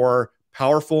it more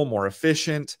powerful, more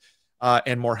efficient,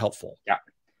 and more helpful. Yeah.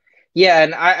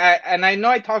 Yeah, and I know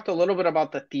I talked a little bit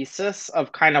about the thesis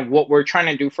of kind of what we're trying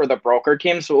to do for the broker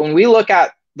team. So when we look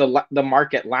at the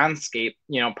market landscape,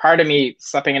 prior to me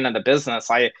stepping into the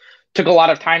business, I took a lot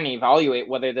of time to evaluate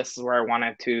whether this is where I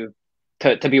wanted to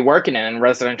be working in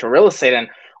residential real estate. And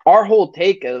our whole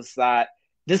take is that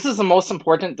this is the most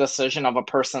important decision of a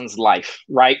person's life,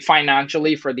 right?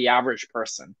 Financially, for the average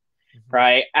person,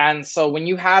 right? And so when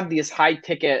you have these high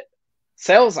ticket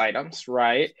sales items,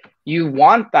 right, you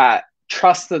want that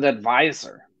trusted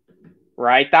advisor,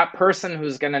 right? That person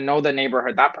who's going to know the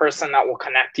neighborhood, that person that will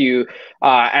connect you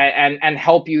and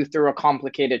help you through a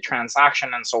complicated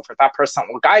transaction and so forth. That person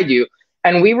will guide you.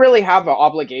 And we really have an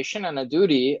obligation and a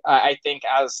duty, I think,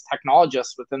 as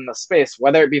technologists within the space,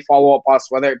 whether it be Follow Up Boss,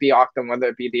 whether it be Octum, whether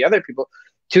it be the other people,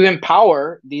 to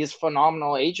empower these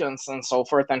phenomenal agents and so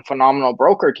forth and phenomenal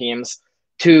broker teams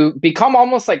to become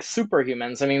almost like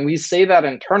superhumans. I mean, we say that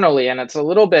internally, and it's a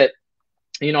little bit,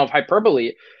 of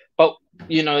hyperbole, but,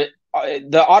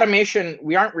 the automation,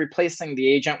 we aren't replacing the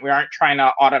agent. We aren't trying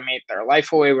to automate their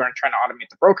life away. We aren't trying to automate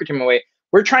the broker team away.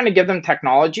 We're trying to give them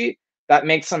technology that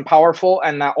makes them powerful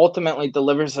and that ultimately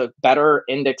delivers a better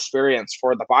end experience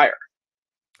for the buyer.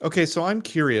 Okay, so I'm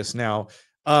curious now.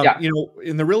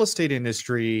 In the real estate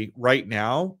industry right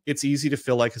now, it's easy to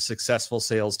feel like a successful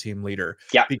sales team leader.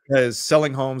 Yeah. Because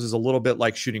selling homes is a little bit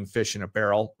like shooting fish in a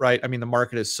barrel, right? I mean, the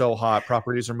market is so hot,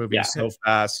 properties are moving so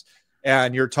fast,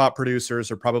 and your top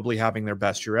producers are probably having their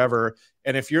best year ever.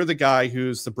 And if you're the guy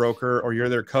who's the broker or you're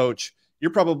their coach,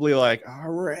 you're probably like, all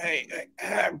right,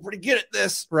 I'm pretty good at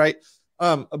this, right?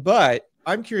 But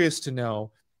I'm curious to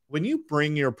know, when you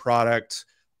bring your product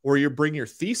or you bring your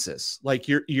thesis, like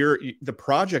the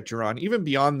project you're on, even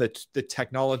beyond the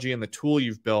technology and the tool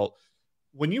you've built,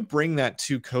 when you bring that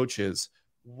to coaches,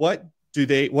 what are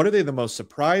they the most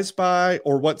surprised by,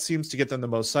 or what seems to get them the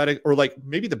most excited? Or like,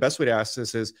 maybe the best way to ask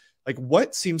this is, like,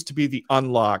 what seems to be the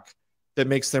unlock that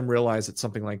makes them realize that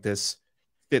something like this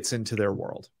fits into their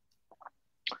world?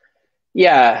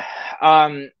 Yeah.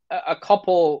 A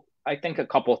couple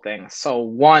things. So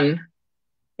one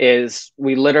is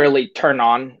we literally turn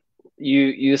on,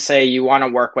 you say you want to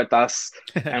work with us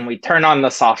and we turn on the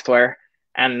software,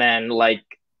 and then I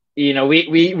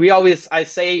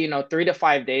say 3 to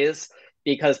 5 days,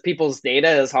 because people's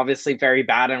data is obviously very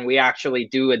bad and we actually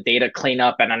do a data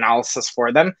cleanup and analysis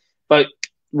for them. But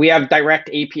we have direct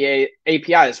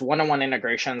APIs, one-on-one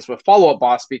integrations with Follow Up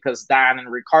Boss, because Dan and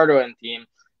Ricardo and team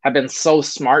have been so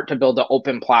smart to build an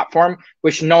open platform,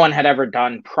 which no one had ever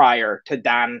done prior to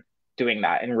Dan doing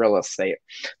that in real estate.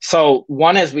 So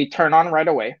one is we turn on right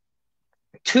away.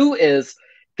 Two is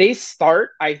they start,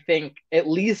 I think, at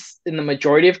least in the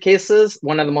majority of cases,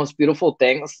 one of the most beautiful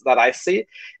things that I see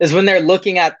is when they're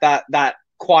looking at that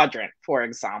quadrant, for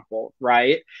example,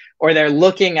 right? Or they're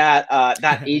looking at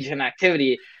that agent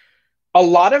activity. A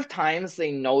lot of times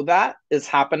they know that is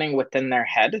happening within their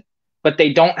head, but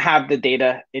they don't have the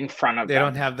data in front of them. They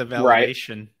don't have the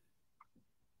validation. Right?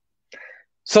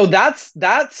 So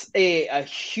that's a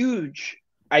huge,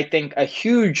 I think, a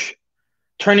huge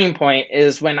turning point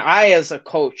is when I, as a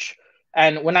coach,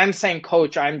 and when I'm saying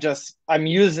coach, I'm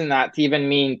using that to even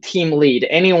mean team lead,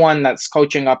 anyone that's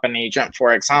coaching up an agent,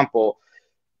 for example.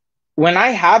 When I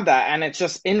have that and it's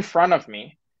just in front of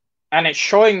me and it's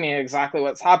showing me exactly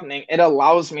what's happening, it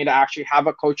allows me to actually have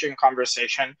a coaching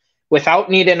conversation without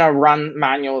needing to run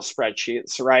manual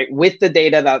spreadsheets, right? With the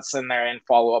data that's in there in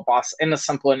Follow Up Boss in a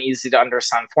simple and easy to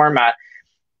understand format.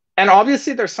 And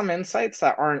obviously there's some insights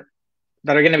that are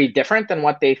going to be different than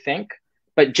what they think.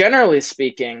 But generally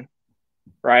speaking,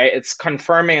 right, it's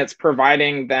confirming, it's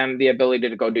providing them the ability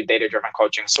to go do data-driven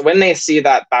coaching. So when they see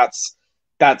that,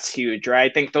 that's huge, right?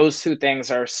 I think those two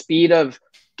things are speed of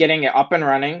getting it up and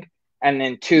running. And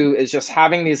then two is just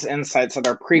having these insights that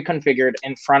are pre-configured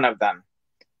in front of them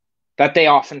that they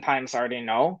oftentimes already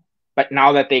know, but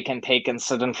now that they can take and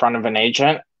sit in front of an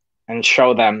agent and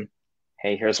show them,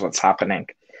 hey, here's what's happening.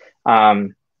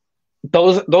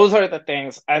 Those are the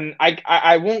things. And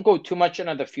I won't go too much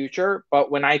into the future, but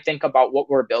when I think about what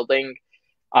we're building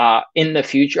in the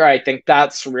future, I think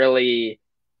that's really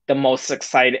the most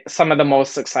exciting. Some of the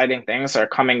most exciting things are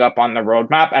coming up on the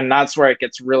roadmap. And that's where it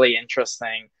gets really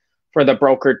interesting for the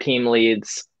broker team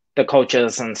leads, the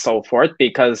coaches, and so forth,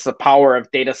 because the power of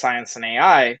data science and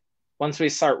AI, once we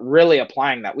start really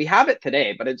applying that, we have it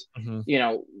today, but it's,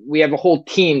 we have a whole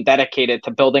team dedicated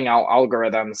to building out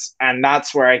algorithms. And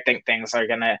that's where I think things are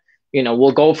going to,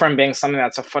 we'll go from being something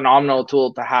that's a phenomenal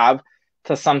tool to have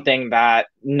to something that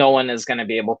no one is going to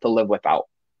be able to live without.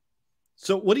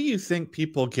 So what do you think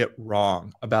people get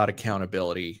wrong about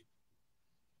accountability?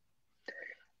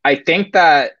 I think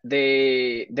that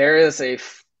there is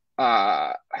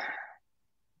uh,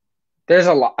 there's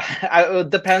a lot. It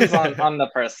depends on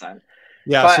the person.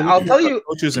 Yeah, But so I'll tell you,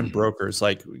 coaches and brokers,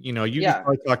 like, you know, you yeah,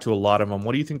 probably talk to a lot of them.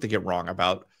 What do you think they get wrong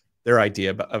about their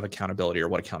idea of accountability or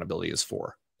what accountability is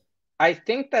for? I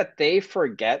think that they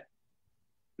forget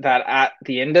that at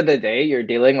the end of the day, you're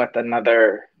dealing with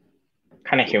another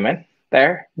kind of human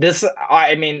there.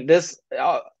 I mean,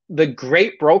 the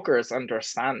great brokers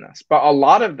understand this, but a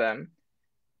lot of them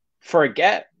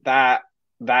forget that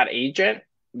that agent,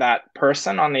 that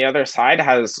person on the other side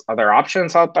has other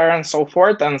options out there and so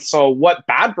forth. And so what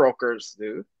bad brokers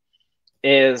do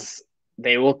is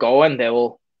they will go and they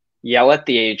will yell at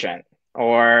the agent,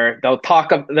 or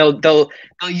they'll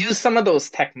use some of those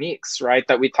techniques, right,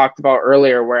 that we talked about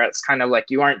earlier, where it's kind of like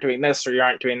you aren't doing this or you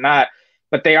aren't doing that,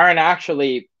 but they aren't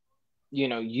actually,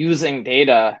 using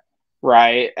data,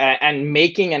 right, and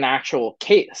making an actual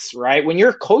case, right? When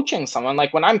you're coaching someone,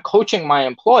 like when I'm coaching my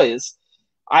employees,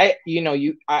 I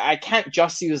can't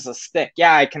just use a stick.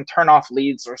 Yeah, I can turn off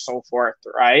leads or so forth,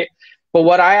 right? But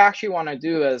what I actually want to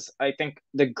do is, I think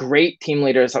the great team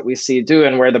leaders that we see do,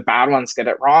 and where the bad ones get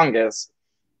it wrong, is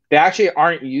they actually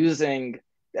aren't using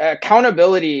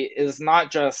accountability. Is not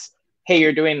just, hey,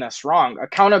 you're doing this wrong.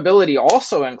 Accountability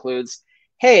also includes,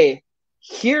 hey,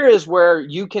 here is where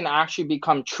you can actually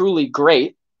become truly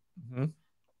great. Mm-hmm.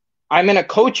 I'm going to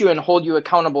coach you and hold you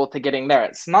accountable to getting there.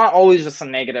 It's not always just a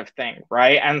negative thing,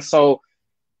 right? And so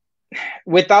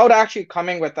without actually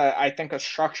coming with I think a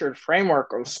structured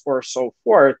framework or so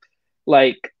forth,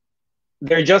 like,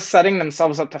 they're just setting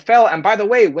themselves up to fail. And by the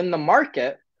way, when the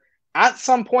market at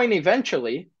some point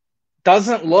eventually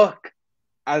doesn't look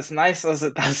as nice as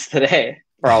it does today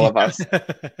for all of us,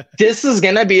 this is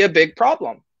going to be a big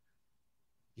problem.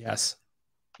 Yes.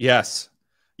 Yes.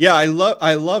 Yeah, I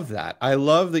love that. I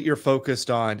love that you're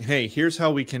focused on, hey, here's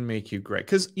how we can make you great.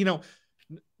 Because,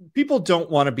 people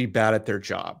don't want to be bad at their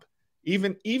job.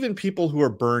 Even people who are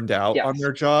burned out on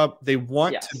their job, they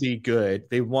want to be good.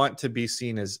 They want to be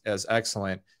seen as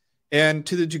excellent. And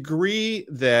to the degree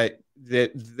that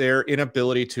their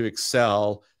inability to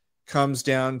excel comes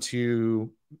down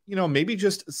to, maybe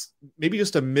just a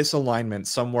misalignment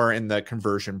somewhere in the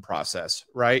conversion process,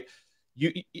 right?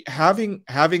 You having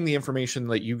the information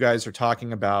that you guys are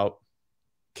talking about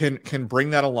can bring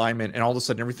that alignment, and all of a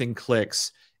sudden everything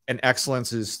clicks and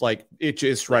excellence is like, it's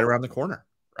just right around the corner,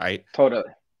 right? Totally.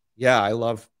 Yeah, I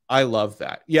love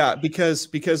that. Yeah, because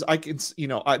I can,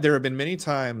 there have been many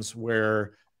times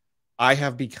where I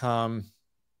have become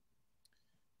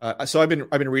so I've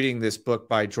been reading this book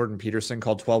by Jordan Peterson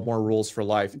called 12 More Rules for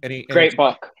Life. Great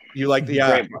book. You like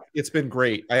the it's been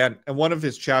great. And one of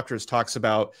his chapters talks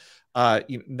about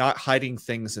not hiding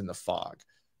things in the fog,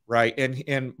 right?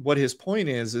 And what his point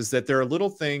is that there are little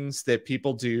things that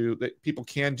people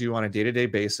can do on a day-to-day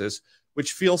basis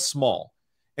which feel small.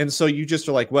 And so you just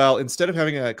are like, well, instead of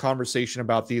having a conversation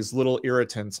about these little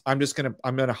irritants, I'm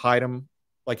gonna hide them,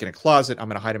 like in a closet. I'm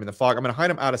gonna hide them in the fog. I'm gonna hide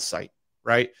them out of sight,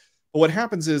 right? But what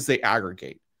happens is they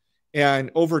aggregate.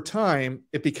 And over time,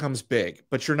 it becomes big,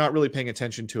 but you're not really paying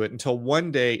attention to it until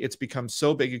one day it's become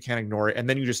so big you can't ignore it. And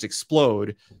then you just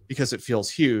explode because it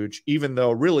feels huge, even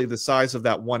though really the size of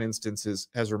that one instance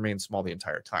has remained small the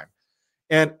entire time.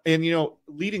 And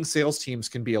leading sales teams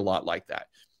can be a lot like that,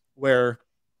 where,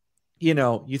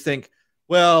 you think,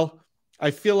 well,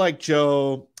 I feel like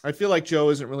Joe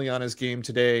isn't really on his game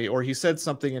today, or he said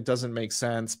something that doesn't make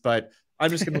sense, but I'm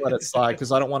just going to let it slide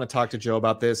because I don't want to talk to Joe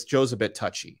about this. Joe's a bit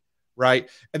touchy. Right.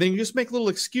 And then you just make little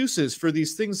excuses for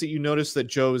these things that you notice that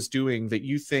Joe is doing that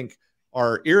you think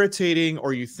are irritating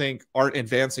or you think aren't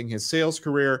advancing his sales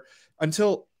career,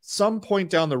 until some point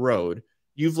down the road,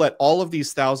 you've let all of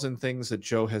these 1,000 things that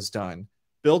Joe has done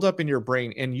build up in your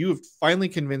brain. And you've finally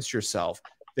convinced yourself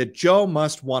that Joe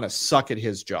must want to suck at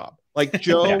his job. Like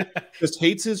Joe just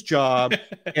hates his job.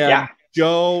 And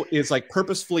Joe is like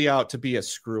purposefully out to be a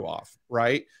screw off.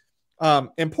 Right.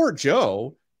 And poor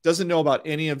Joe doesn't know about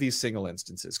any of these single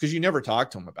instances because you never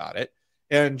talk to him about it.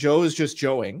 And Joe is just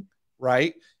Joeing,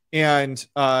 right? And,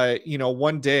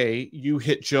 one day you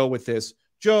hit Joe with this,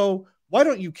 Joe, why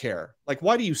don't you care? Like,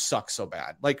 why do you suck so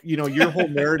bad? Like, your whole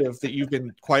narrative that you've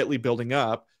been quietly building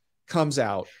up comes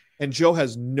out, and Joe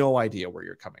has no idea where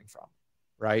you're coming from,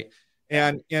 right?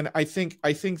 And I think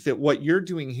that what you're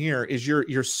doing here is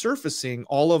you're surfacing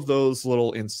all of those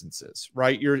little instances,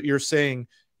 right? You're saying,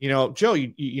 Joe,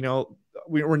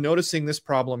 we're noticing this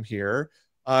problem here,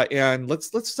 and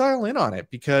let's dial in on it,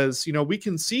 because we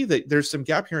can see that there's some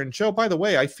gap here. And Joe, by the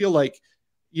way, I feel like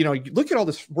look at all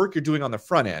this work you're doing on the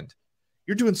front end.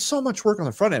 you're doing so much work on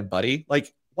the front end, buddy.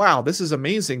 Like, wow, this is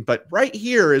amazing. But right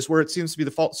here is where it seems to be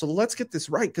the fault. So let's get this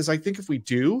right. Because I think if we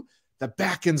do, the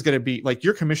back end's going to be like,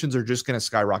 your commissions are just going to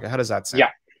skyrocket. How does that sound?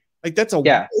 Yeah. Like, that's a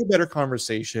way better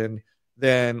conversation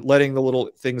than letting the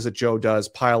little things that Joe does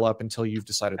pile up until you've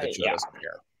decided that Joe doesn't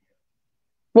care.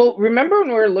 Well, remember when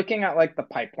we were looking at like the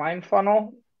pipeline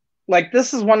funnel? Like,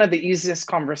 this is one of the easiest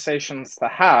conversations to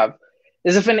have,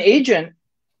 is if an agent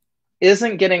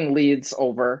isn't getting leads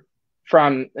over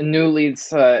from new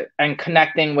leads and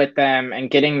connecting with them and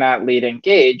getting that lead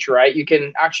engaged, right? You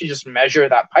can actually just measure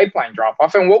that pipeline drop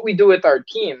off. And what we do with our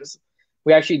teams,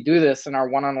 we actually do this in our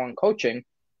one-on-one coaching,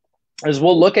 is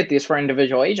we'll look at these for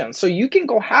individual agents. So you can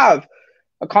go have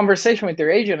a conversation with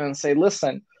your agent and say,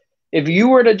 listen,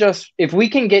 if we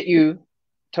can get you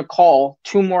to call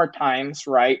 2 more times,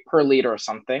 right, per lead or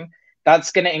something,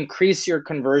 that's going to increase your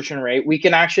conversion rate. We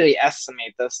can actually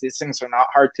estimate this. These things are not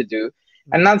hard to do.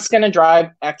 And that's going to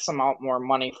drive X amount more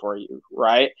money for you,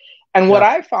 right? And what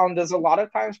I found is a lot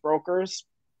of times brokers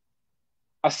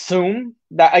assume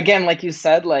that, again, like you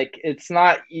said, like, it's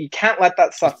not, you can't let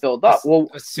that stuff build up. Well,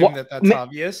 assume that's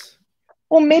obvious.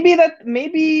 Well, maybe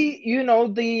you know,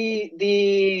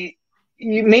 maybe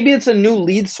it's a new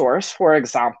lead source, for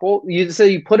example.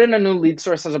 You put in a new lead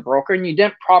source as a broker and you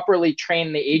didn't properly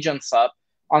train the agents up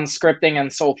on scripting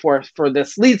and so forth for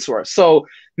this lead source. So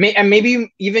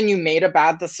maybe even you made a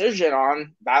bad decision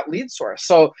on that lead source.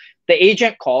 So the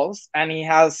agent calls and he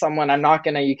has someone, I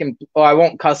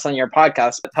won't cuss on your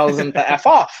podcast, but tells him to F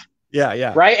off.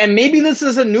 Yeah. Right. And maybe this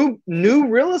is a new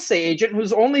real estate agent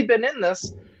who's only been in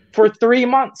this for 3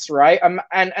 months. Right.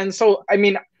 And so, I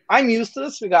mean, I'm used to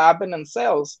this because I've been in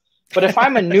sales, but if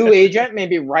I'm a new agent,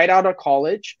 maybe right out of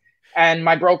college, and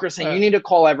my broker's saying, you need to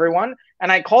call everyone.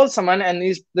 And I called someone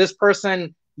and this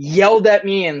person yelled at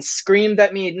me and screamed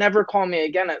at me, never call me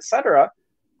again, etc.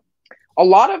 A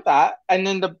lot of that. And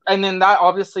then that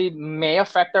obviously may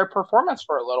affect their performance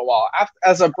for a little while.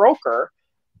 As a broker,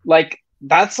 like,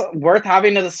 that's worth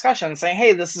having a discussion, saying,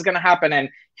 hey, this is going to happen. And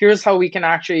here's how we can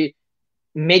actually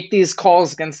make these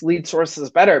calls against lead sources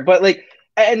better. But like,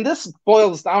 and this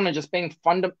boils down to just being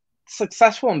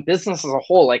successful in business as a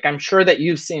whole. Like, I'm sure that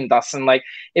you've seen, Dustin, like,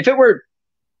 if it were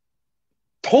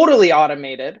totally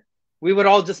automated, we would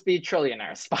all just be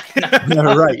trillionaires by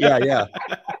now. Right. Yeah.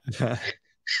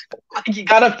 You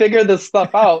got to figure this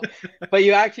stuff out, but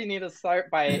you actually need to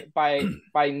start by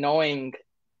knowing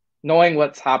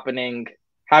what's happening,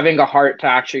 having a heart to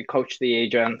actually coach the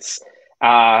agents,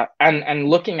 and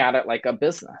looking at it like a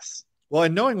business. Well,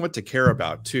 and knowing what to care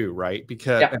about too, right?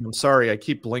 Because, and I'm sorry, I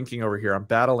keep blinking over here. I'm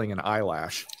battling an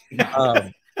eyelash.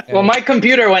 Well, my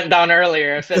computer went down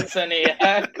earlier. If it's any,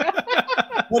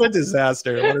 what a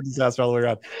disaster! What a disaster all the way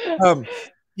around.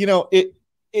 You know,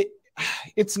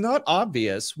 it's not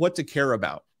obvious what to care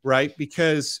about, right?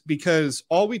 Because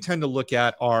all we tend to look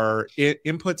at are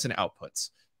inputs and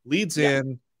outputs, leads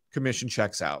in, commission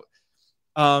checks out.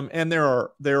 And there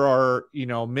are, you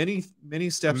know, many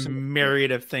steps,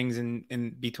 myriad of things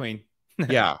in between.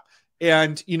 Yeah.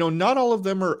 And, you know, not all of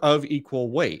them are of equal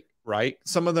weight, right?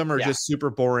 Some of them are just super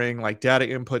boring, like data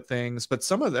input things, but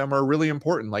some of them are really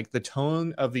important, like the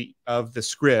tone of the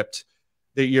script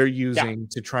that you're using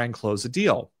to try and close a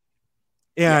deal.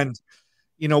 And,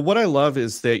 you know, what I love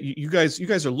is that you guys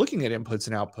are looking at inputs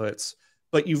and outputs,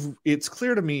 but it's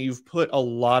clear to me you've put a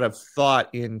lot of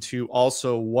thought into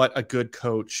also what a good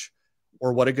coach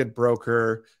or what a good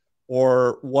broker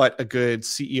or what a good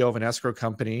CEO of an escrow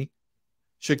company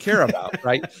should care about,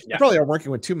 right? You probably are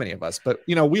working with too many of us, but,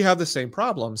 you know, we have the same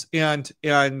problems. And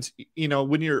you know,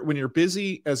 when you're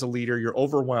busy as a leader, you're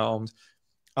overwhelmed,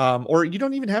 or you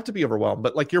don't even have to be overwhelmed,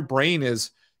 but like your brain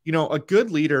is, you know, a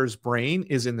good leader's brain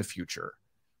is in the future.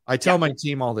 I tell my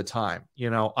team all the time, you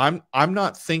know, I'm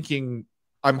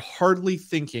hardly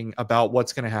thinking about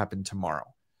what's going to happen tomorrow.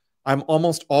 I'm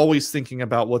almost always thinking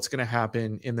about what's going to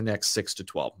happen in the next 6 to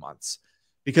 12 months.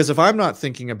 Because if I'm not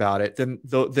thinking about it,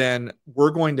 then we're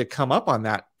going to come up on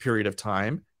that period of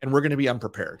time and we're going to be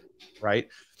unprepared, right?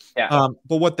 Yeah.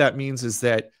 But what that means is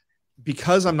that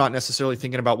because I'm not necessarily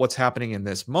thinking about what's happening in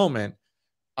this moment,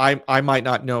 I might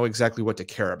not know exactly what to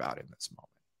care about in this moment,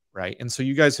 right? And so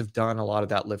you guys have done a lot of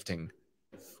that lifting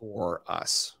for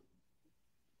us.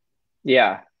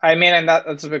 Yeah. I mean, and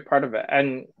that's a big part of it.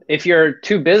 And if you're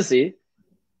too busy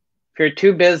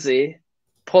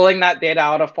pulling that data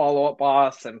out of Follow Up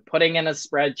Boss and putting in a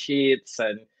spreadsheets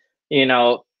and, you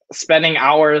know, spending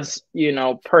hours, you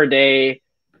know, per day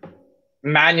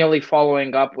manually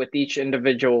following up with each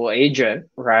individual agent,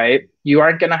 right? You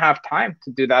aren't going to have time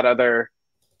to do that other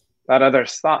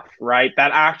stuff, right?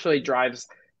 That actually drives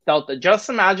Delta, just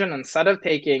imagine instead of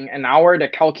taking an hour to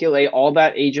calculate all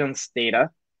that agent's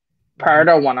data prior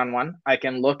to one-on-one, I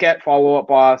can look at Follow Up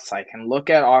Boss, I can look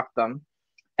at Octum,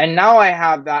 and now I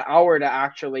have that hour to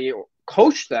actually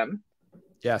coach them.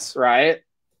 Yes. Right.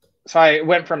 So I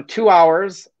went from 2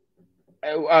 hours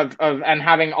of and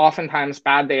having oftentimes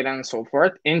bad data and so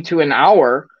forth into an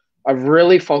hour of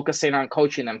really focusing on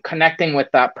coaching them, connecting with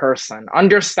that person,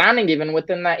 understanding even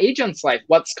within that agent's life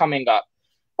what's coming up.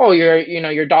 Oh,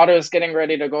 your daughter is getting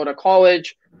ready to go to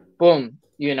college. Boom.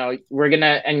 We're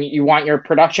gonna, and you want your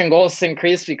production goals to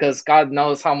increase because God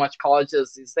knows how much college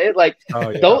is these days. Like,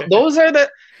 those are the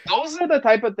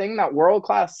type of thing that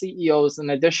world-class CEOs, in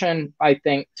addition, I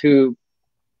think, to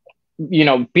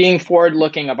being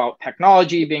forward-looking about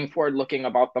technology, being forward-looking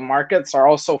about the markets, are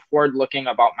also forward-looking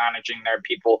about managing their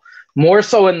people, more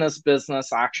so in this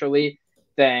business actually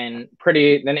than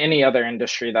any other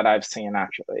industry that I've seen,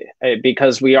 actually,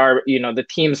 because we are, the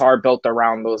teams are built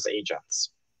around those agents.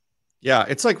 Yeah,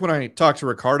 it's like when I talk to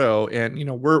Ricardo and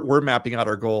we're mapping out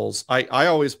our goals. I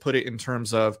always put it in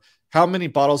terms of how many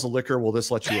bottles of liquor will this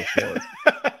let you afford?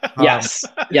 Yes.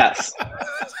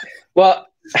 Well,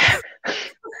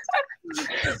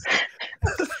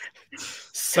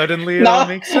 suddenly it all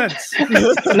makes sense.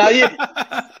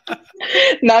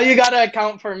 Now you got to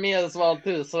account for me as well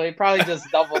too. So he probably just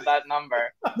doubled that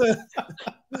number.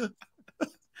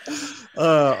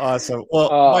 Awesome.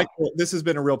 Well, Michael, this has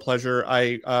been a real pleasure.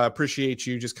 I appreciate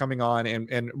you just coming on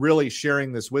and really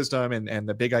sharing this wisdom and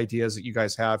the big ideas that you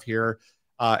guys have here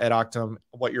at Octum,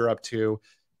 what you're up to.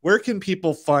 Where can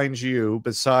people find you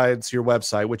besides your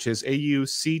website, which is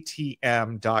auctm.com?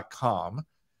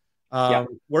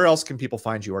 Where else can people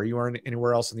find you? Are you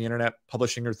anywhere else on the internet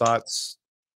publishing your thoughts?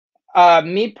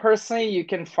 Me personally, you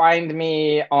can find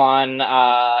me on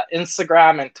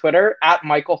Instagram and Twitter at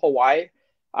Michael Hawaii.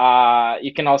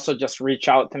 You can also just reach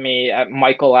out to me at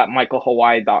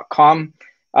michael@michaelhawaii.com.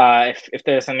 If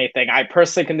there's anything I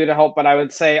personally can do to help, but I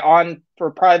would say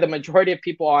for probably the majority of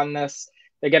people on this,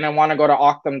 they're going to want to go to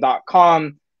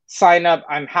octum.com, sign up.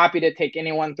 I'm happy to take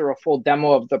anyone through a full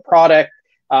demo of the product.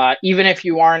 Even if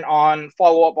you aren't on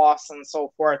Follow Up Boss and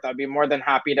so forth, I'd be more than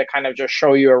happy to kind of just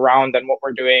show you around and what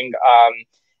we're doing.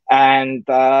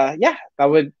 That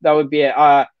would be it.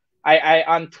 I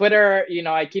on Twitter,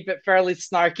 I keep it fairly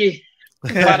snarky,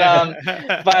 but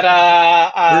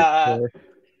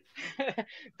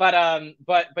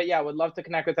yeah, would love to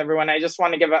connect with everyone. I just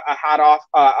want to give a hat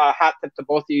tip to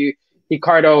both of you.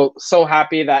 Ricardo, so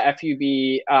happy that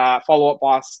FUB Follow Up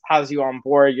Boss has you on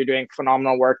board. You're doing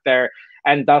phenomenal work there.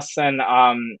 And Dustin,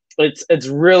 it's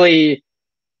really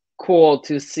cool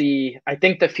to see. I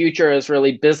think the future is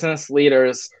really business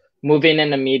leaders moving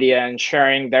into media and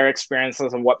sharing their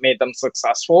experiences and what made them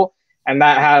successful. And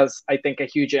that has, I think, a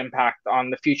huge impact on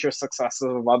the future successes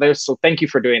of others. So thank you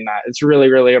for doing that. It's really,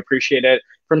 really appreciated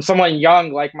from someone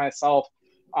young like myself.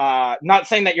 Not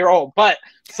saying that you're old, but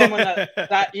someone that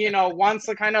wants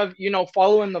to kind of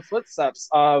follow in the footsteps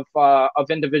of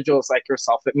individuals like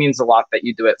yourself. It means a lot that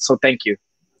you do it. So thank you.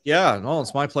 Yeah, no,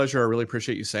 it's my pleasure. I really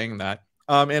appreciate you saying that.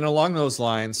 And along those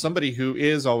lines, somebody who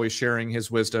is always sharing his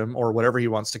wisdom, or whatever he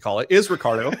wants to call it, is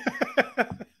Ricardo.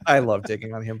 I love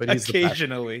digging on him, but he's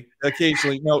occasionally.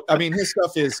 No, I mean, his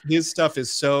stuff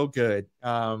is so good.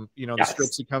 The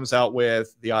scripts he comes out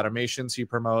with, the automations he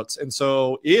promotes. And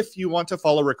so if you want to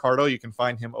follow Ricardo, you can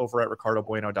find him over at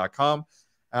ricardobueno.com.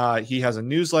 He has a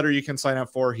newsletter you can sign up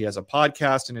for. He has a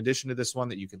podcast in addition to this one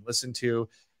that you can listen to.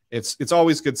 It's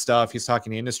always good stuff. He's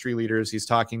talking to industry leaders. He's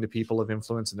talking to people of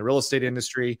influence in the real estate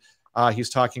industry.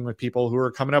 He's talking with people who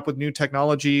are coming up with new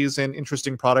technologies and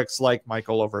interesting products like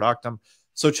Michael over at Octum.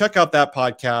 So check out that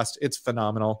podcast. It's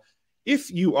phenomenal. If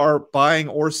you are buying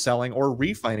or selling or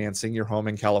refinancing your home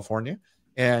in California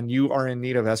and you are in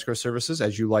need of escrow services,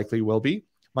 as you likely will be,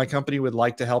 my company would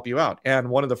like to help you out. And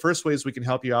one of the first ways we can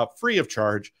help you out free of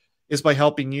charge is by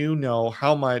helping you know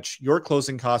how much your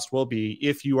closing cost will be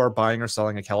if you are buying or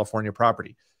selling a California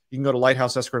property. You can go to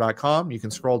lighthouseescrow.com. You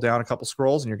can scroll down a couple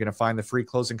scrolls and you're going to find the free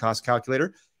closing cost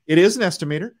calculator. It is an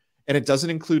estimator, and it doesn't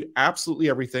include absolutely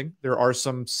everything. There are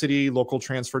some city local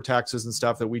transfer taxes and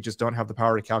stuff that we just don't have the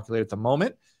power to calculate at the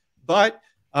moment. But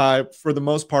for the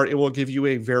most part, it will give you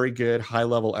a very good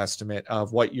high-level estimate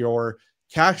of what your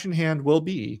cash in hand will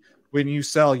be when you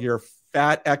sell your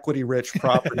fat equity-rich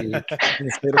property in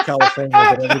the state of California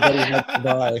that everybody wants to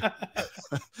buy.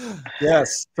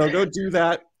 Yes, so go do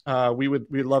that.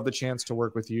 We'd love the chance to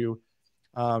work with you.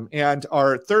 And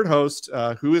our third host,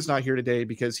 who is not here today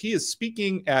because he is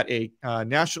speaking at a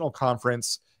national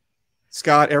conference.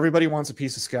 Scott, everybody wants a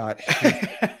piece of Scott.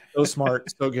 So smart,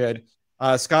 so good.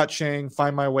 Scott Chang,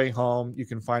 Find My Way Home. You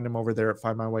can find him over there at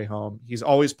Find My Way Home. He's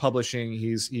always publishing.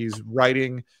 He's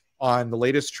writing on the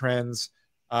latest trends.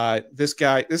 This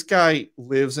guy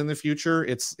lives in the future.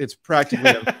 It's practically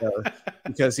unfair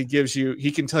because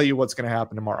he can tell you what's going to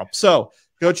happen tomorrow. So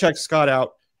go check Scott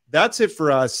out. That's it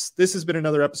for us. This has been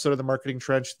another episode of the Marketing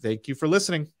Trench. Thank you for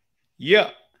listening.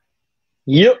 Yeah.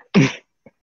 Yep.